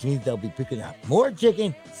 which means they'll be picking up more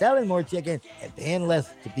chicken, selling more chicken, and paying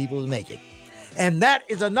less to people to make it. And that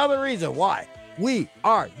is another reason why we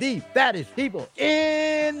are the fattest people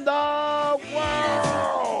in the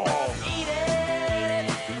world. Eat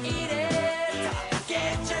it,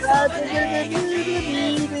 get your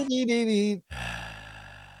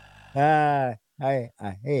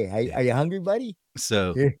Hey, are you hungry, buddy?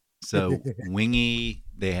 So Wingy,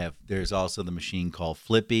 there's also the machine called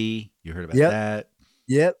Flippy. You heard about that?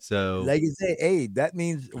 Yep. So, like you say, that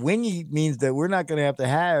means Wingy means that we're not going to have to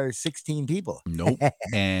hire 16 people. Nope.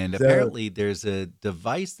 And apparently there's a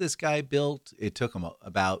device this guy built. It took him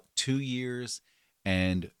about 2 years,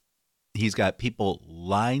 and he's got people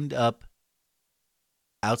lined up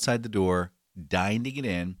outside the door, dying to get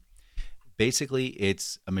in. Basically,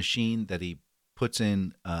 it's a machine that he puts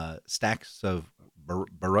in stacks of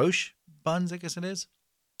brioche buns, I guess it is,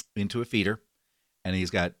 into a feeder, and he's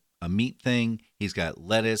got a meat thing. He's got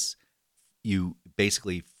lettuce. You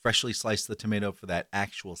basically freshly slice the tomato for that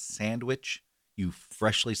actual sandwich. You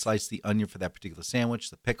freshly slice the onion for that particular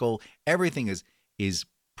sandwich, the pickle. Everything is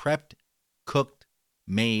prepped, cooked,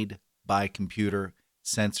 made by computer,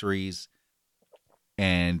 sensories.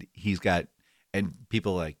 And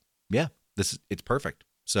people are like, yeah, it's perfect.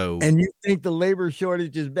 So, and you think the labor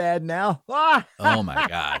shortage is bad now? Oh my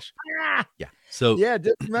gosh. Yeah. So yeah,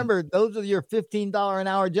 just remember those are your $15 an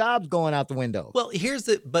hour jobs going out the window. Well, here's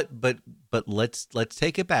but let's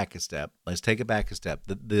take it back a step.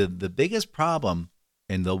 The biggest problem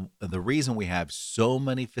and the reason we have so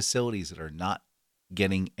many facilities that are not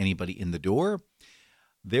getting anybody in the door.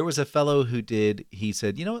 There was a fellow he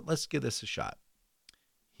said, you know what, let's give this a shot.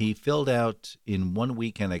 He filled out in one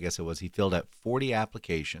weekend, I guess it was, he filled out 40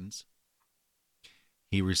 applications.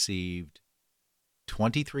 He received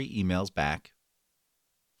 23 emails back,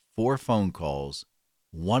 4 phone calls,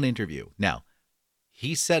 1 interview. Now,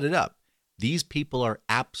 he set it up. These people are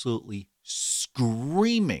absolutely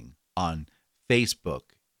screaming on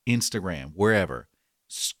Facebook, Instagram, wherever,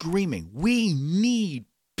 screaming, we need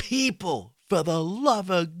people, for the love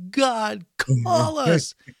of God, call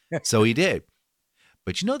us. So he did.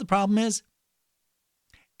 But you know the problem is?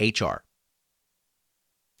 HR.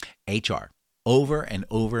 Over and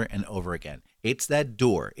over and over again. It's that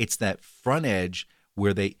door. It's that front edge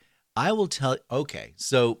where I will tell, okay,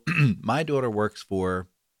 so my daughter works for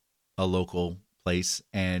a local place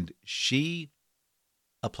and she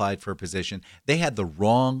applied for a position. They had the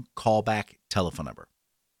wrong callback telephone number.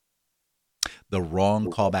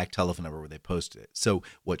 Where they posted it. So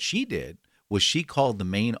what she did was she called the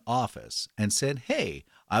main office and said, hey,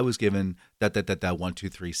 I was given that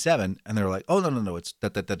 1237. And they're like, oh, no, it's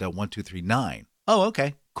that 1239. Oh,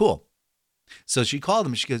 okay, cool. So she called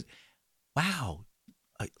them and she goes, wow,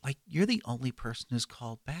 like you're the only person who's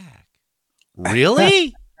called back.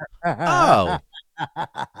 Really? Oh.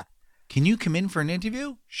 Can you come in for an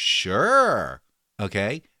interview? Sure.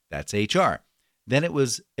 Okay, that's HR. Then it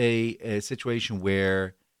was a situation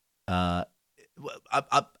where I'll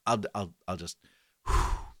just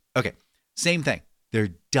okay. Same thing.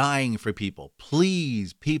 They're dying for people.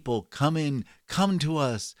 Please, people, come in, come to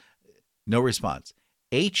us. No response.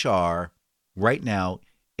 HR right now.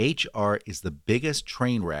 HR is the biggest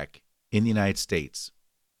train wreck in the United States.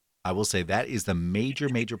 I will say that is the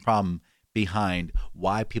major problem behind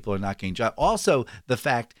why people are not getting jobs. Also, the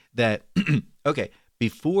fact that okay,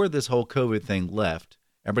 before this whole COVID thing left,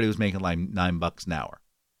 everybody was making like $9 an hour.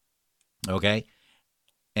 Okay.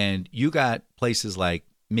 And you got places like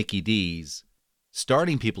Mickey D's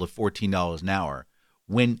starting people at $14 an hour.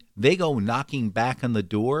 When they go knocking back on the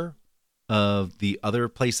door of the other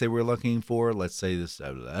place they were looking for, let's say this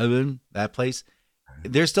 7-Eleven, that place,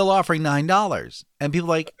 they're still offering $9. And people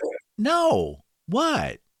are like, No.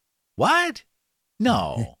 What? What?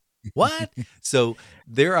 No. What? So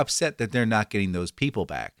they're upset that they're not getting those people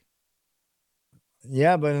back.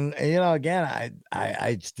 Yeah, but again,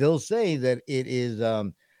 I still say that it is.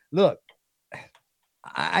 Look,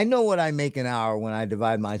 I know what I make an hour when I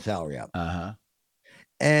divide my salary up,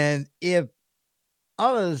 and if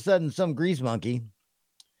all of a sudden some grease monkey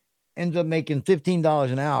ends up making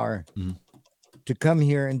 $15 an hour to come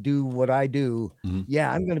here and do what I do,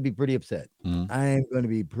 yeah, I'm going to be pretty upset. I am going to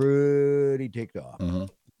be pretty ticked off.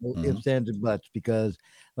 Ifs, ands, and buts, because,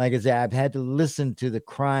 like I said, I've had to listen to the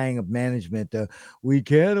crying of management. We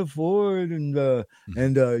can't afford, and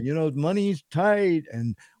money's tight,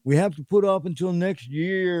 and we have to put off until next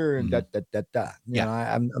year, and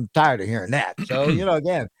I'm tired of hearing that. So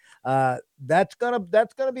again, that's gonna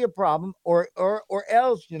be a problem, or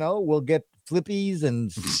else we'll get flippies and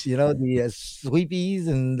the sweepies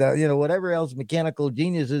and whatever else mechanical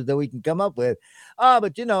geniuses that we can come up with.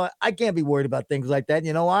 But I can't be worried about things like that.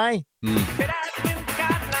 You know why?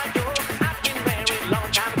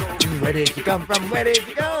 Where did you come from? Where did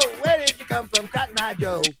you go? Where did you come from, Cotton Eye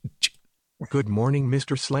Joe? Good morning,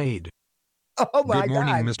 Mr. Slade. Oh my God. Good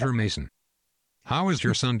morning, Mr. Mayson. How is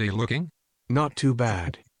your Sunday looking? Not too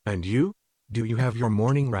bad. And you? Do you have your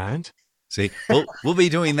morning rant? See, we'll be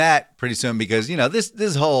doing that pretty soon, because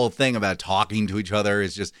this whole thing about talking to each other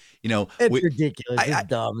is just it's ridiculous. It's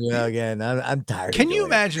dumb. Again, I'm tired. Can you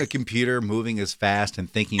imagine a computer moving as fast and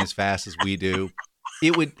thinking as fast as we do?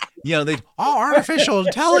 It would, artificial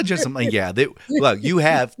intelligence. I'm like, yeah. Look, you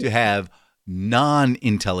have to have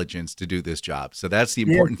non-intelligence to do this job. So that's the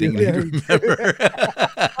important thing to remember.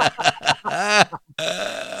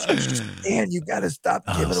 Man, you got to stop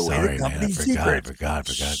giving away the company secret. I forgot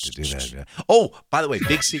to do that. Oh, by the way,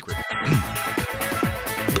 big secret.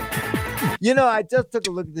 I just took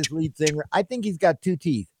a look at this lead singer. I think he's got 2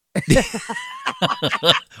 teeth.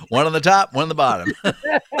 One on the top, one on the bottom.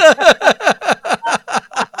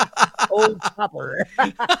 Old Topper.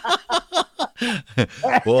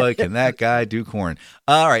 Boy, can that guy do corn.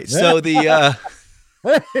 All right, so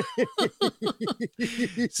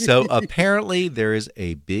so apparently there is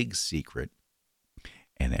a big secret,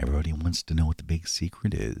 and everybody wants to know what the big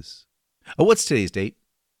secret is. Oh, what's today's date?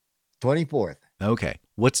 24th. Okay.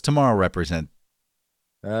 What's tomorrow represent?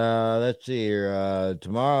 Let's see here.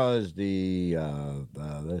 Tomorrow is the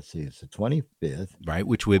it's the 25th. Right,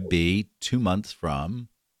 which would be 2 months from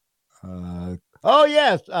oh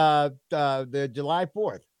yes, the July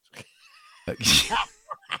 4th.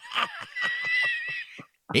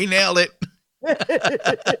 He nailed it.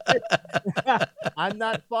 I'm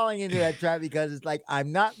not falling into that trap, because it's like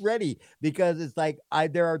I'm not ready, because it's like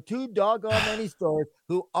there are too doggone many stores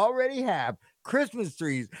who already have Christmas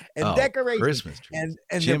trees and decorations, Christmas trees.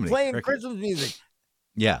 and they're playing Christmas music.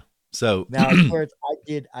 Yeah. So now, of course,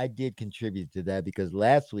 I did contribute to that, because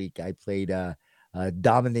last week I played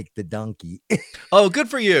Dominic the Donkey. Oh, good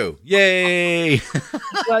for you. Yay.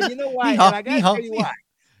 Well, you know why? And I gotta tell you why.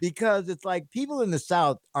 Because it's like people in the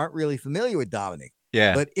South aren't really familiar with Dominic.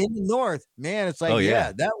 Yeah. But in the North, man, it's like,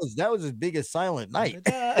 that was his biggest silent night.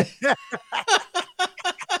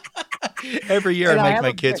 Every year I make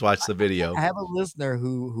my kids watch the video. I have a listener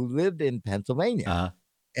who lived in Pennsylvania.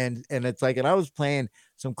 And it's like, and I was playing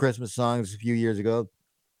some Christmas songs a few years ago,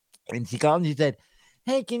 and she called and she said,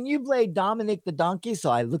 "Hey, can you play Dominic the Donkey?" So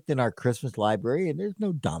I looked in our Christmas library, and there's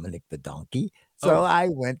no Dominic the Donkey. So I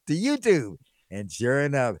went to YouTube, and sure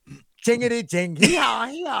enough, chingity ching,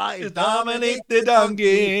 hee-haw, it's Dominic the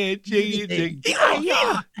Donkey, chingity ching,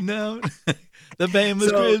 hee-haw. No, the famous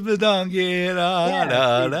Christmas donkey.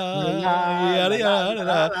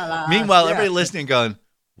 Meanwhile, everybody listening going,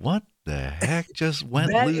 "What the heck just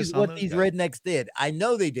went that loose?" Is what these rednecks did. I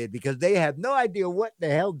know they did, because they have no idea what the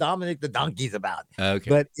hell Dominic the Donkey's about. Okay,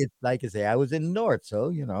 but it's like I say, I was in the North, so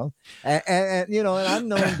and I've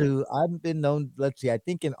been known. Let's see, I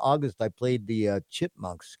think in August I played the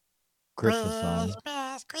Chipmunks Christmas song.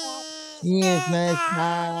 Christmas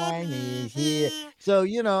time is here. So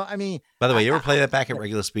I mean. By the way, you ever play that back at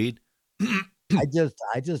regular speed? I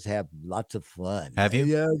just have lots of fun. Have you?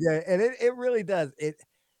 Yeah, and it really does.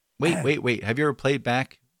 Wait. Have you ever played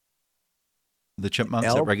back the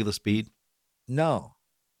Chipmunks at regular speed? No.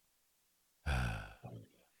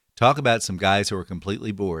 Talk about some guys who are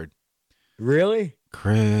completely bored. Really?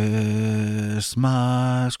 Christmas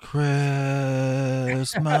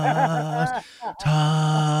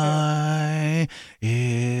time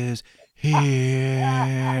is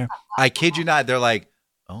here. I kid you not. They're like,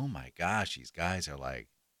 oh my gosh, these guys are like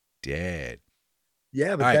dead.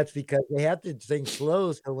 Yeah, but All right. that's because they have to sing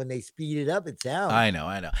slow, so when they speed it up, it sounds. I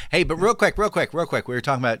know. Hey, but real quick. We were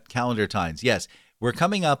talking about calendar times. Yes, we're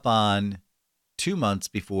coming up on 2 months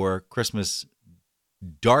before Christmas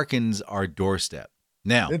darkens our doorstep.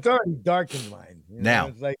 Now, It's already dark in mine. Now.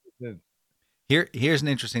 It's like here's an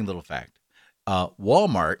interesting little fact.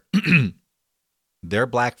 Walmart, their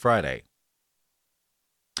Black Friday.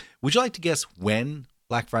 Would you like to guess when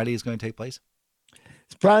Black Friday is going to take place?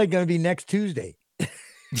 it's probably going to be next Tuesday.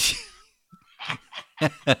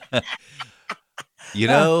 You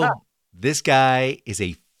know, this guy is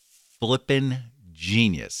a flippin'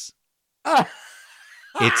 genius.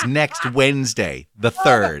 It's next Wednesday, the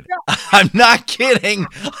 3rd. I'm not kidding.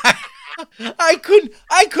 I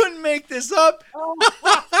couldn't make this up.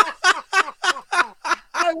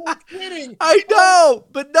 I was kidding. I know,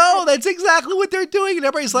 but no, that's exactly what they're doing. And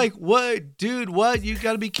everybody's like, "What, dude? What? You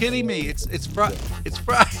got to be kidding me! It's Friday.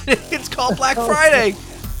 It's called Black Friday."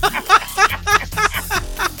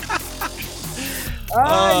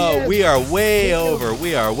 Yes. We are way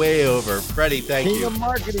over. Freddie, thank King you. of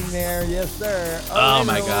marketing there. Yes, sir. Oh,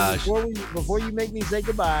 my gosh. Before you make me say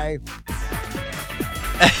goodbye.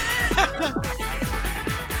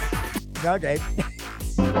 Okay.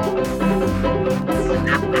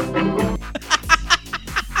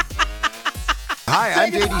 Hi,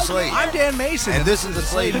 I'm J.D. Slade. I'm Dan Mayson. And this is the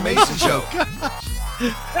Slade and Mayson Show.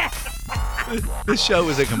 This show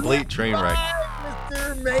is a complete train wreck.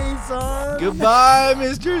 Mr. Mayson. Goodbye,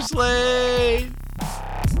 Mr. Slade.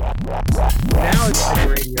 Now it's like a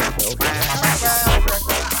radio show.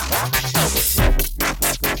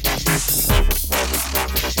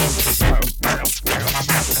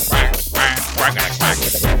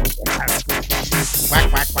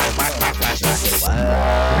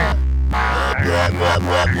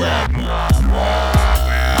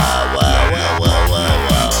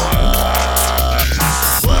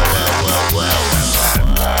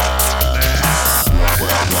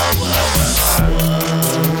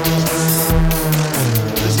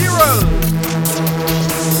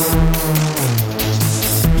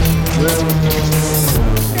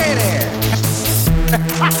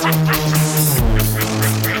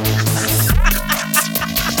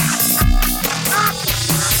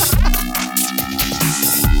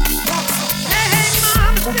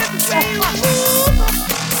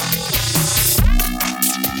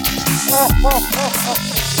 Good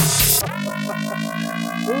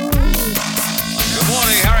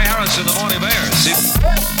morning, Harry Harrison, the Morning Bears.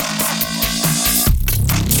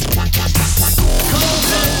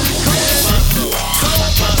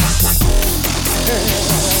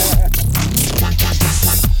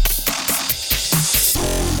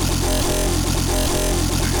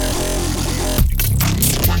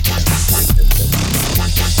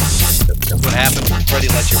 That's what happens when Freddie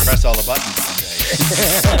lets you press all the buttons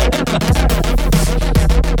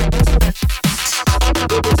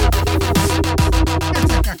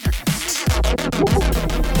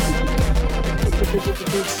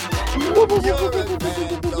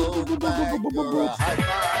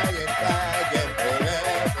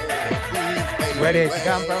Where did it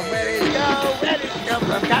come from? Where did it go? Where did it come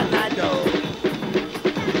from?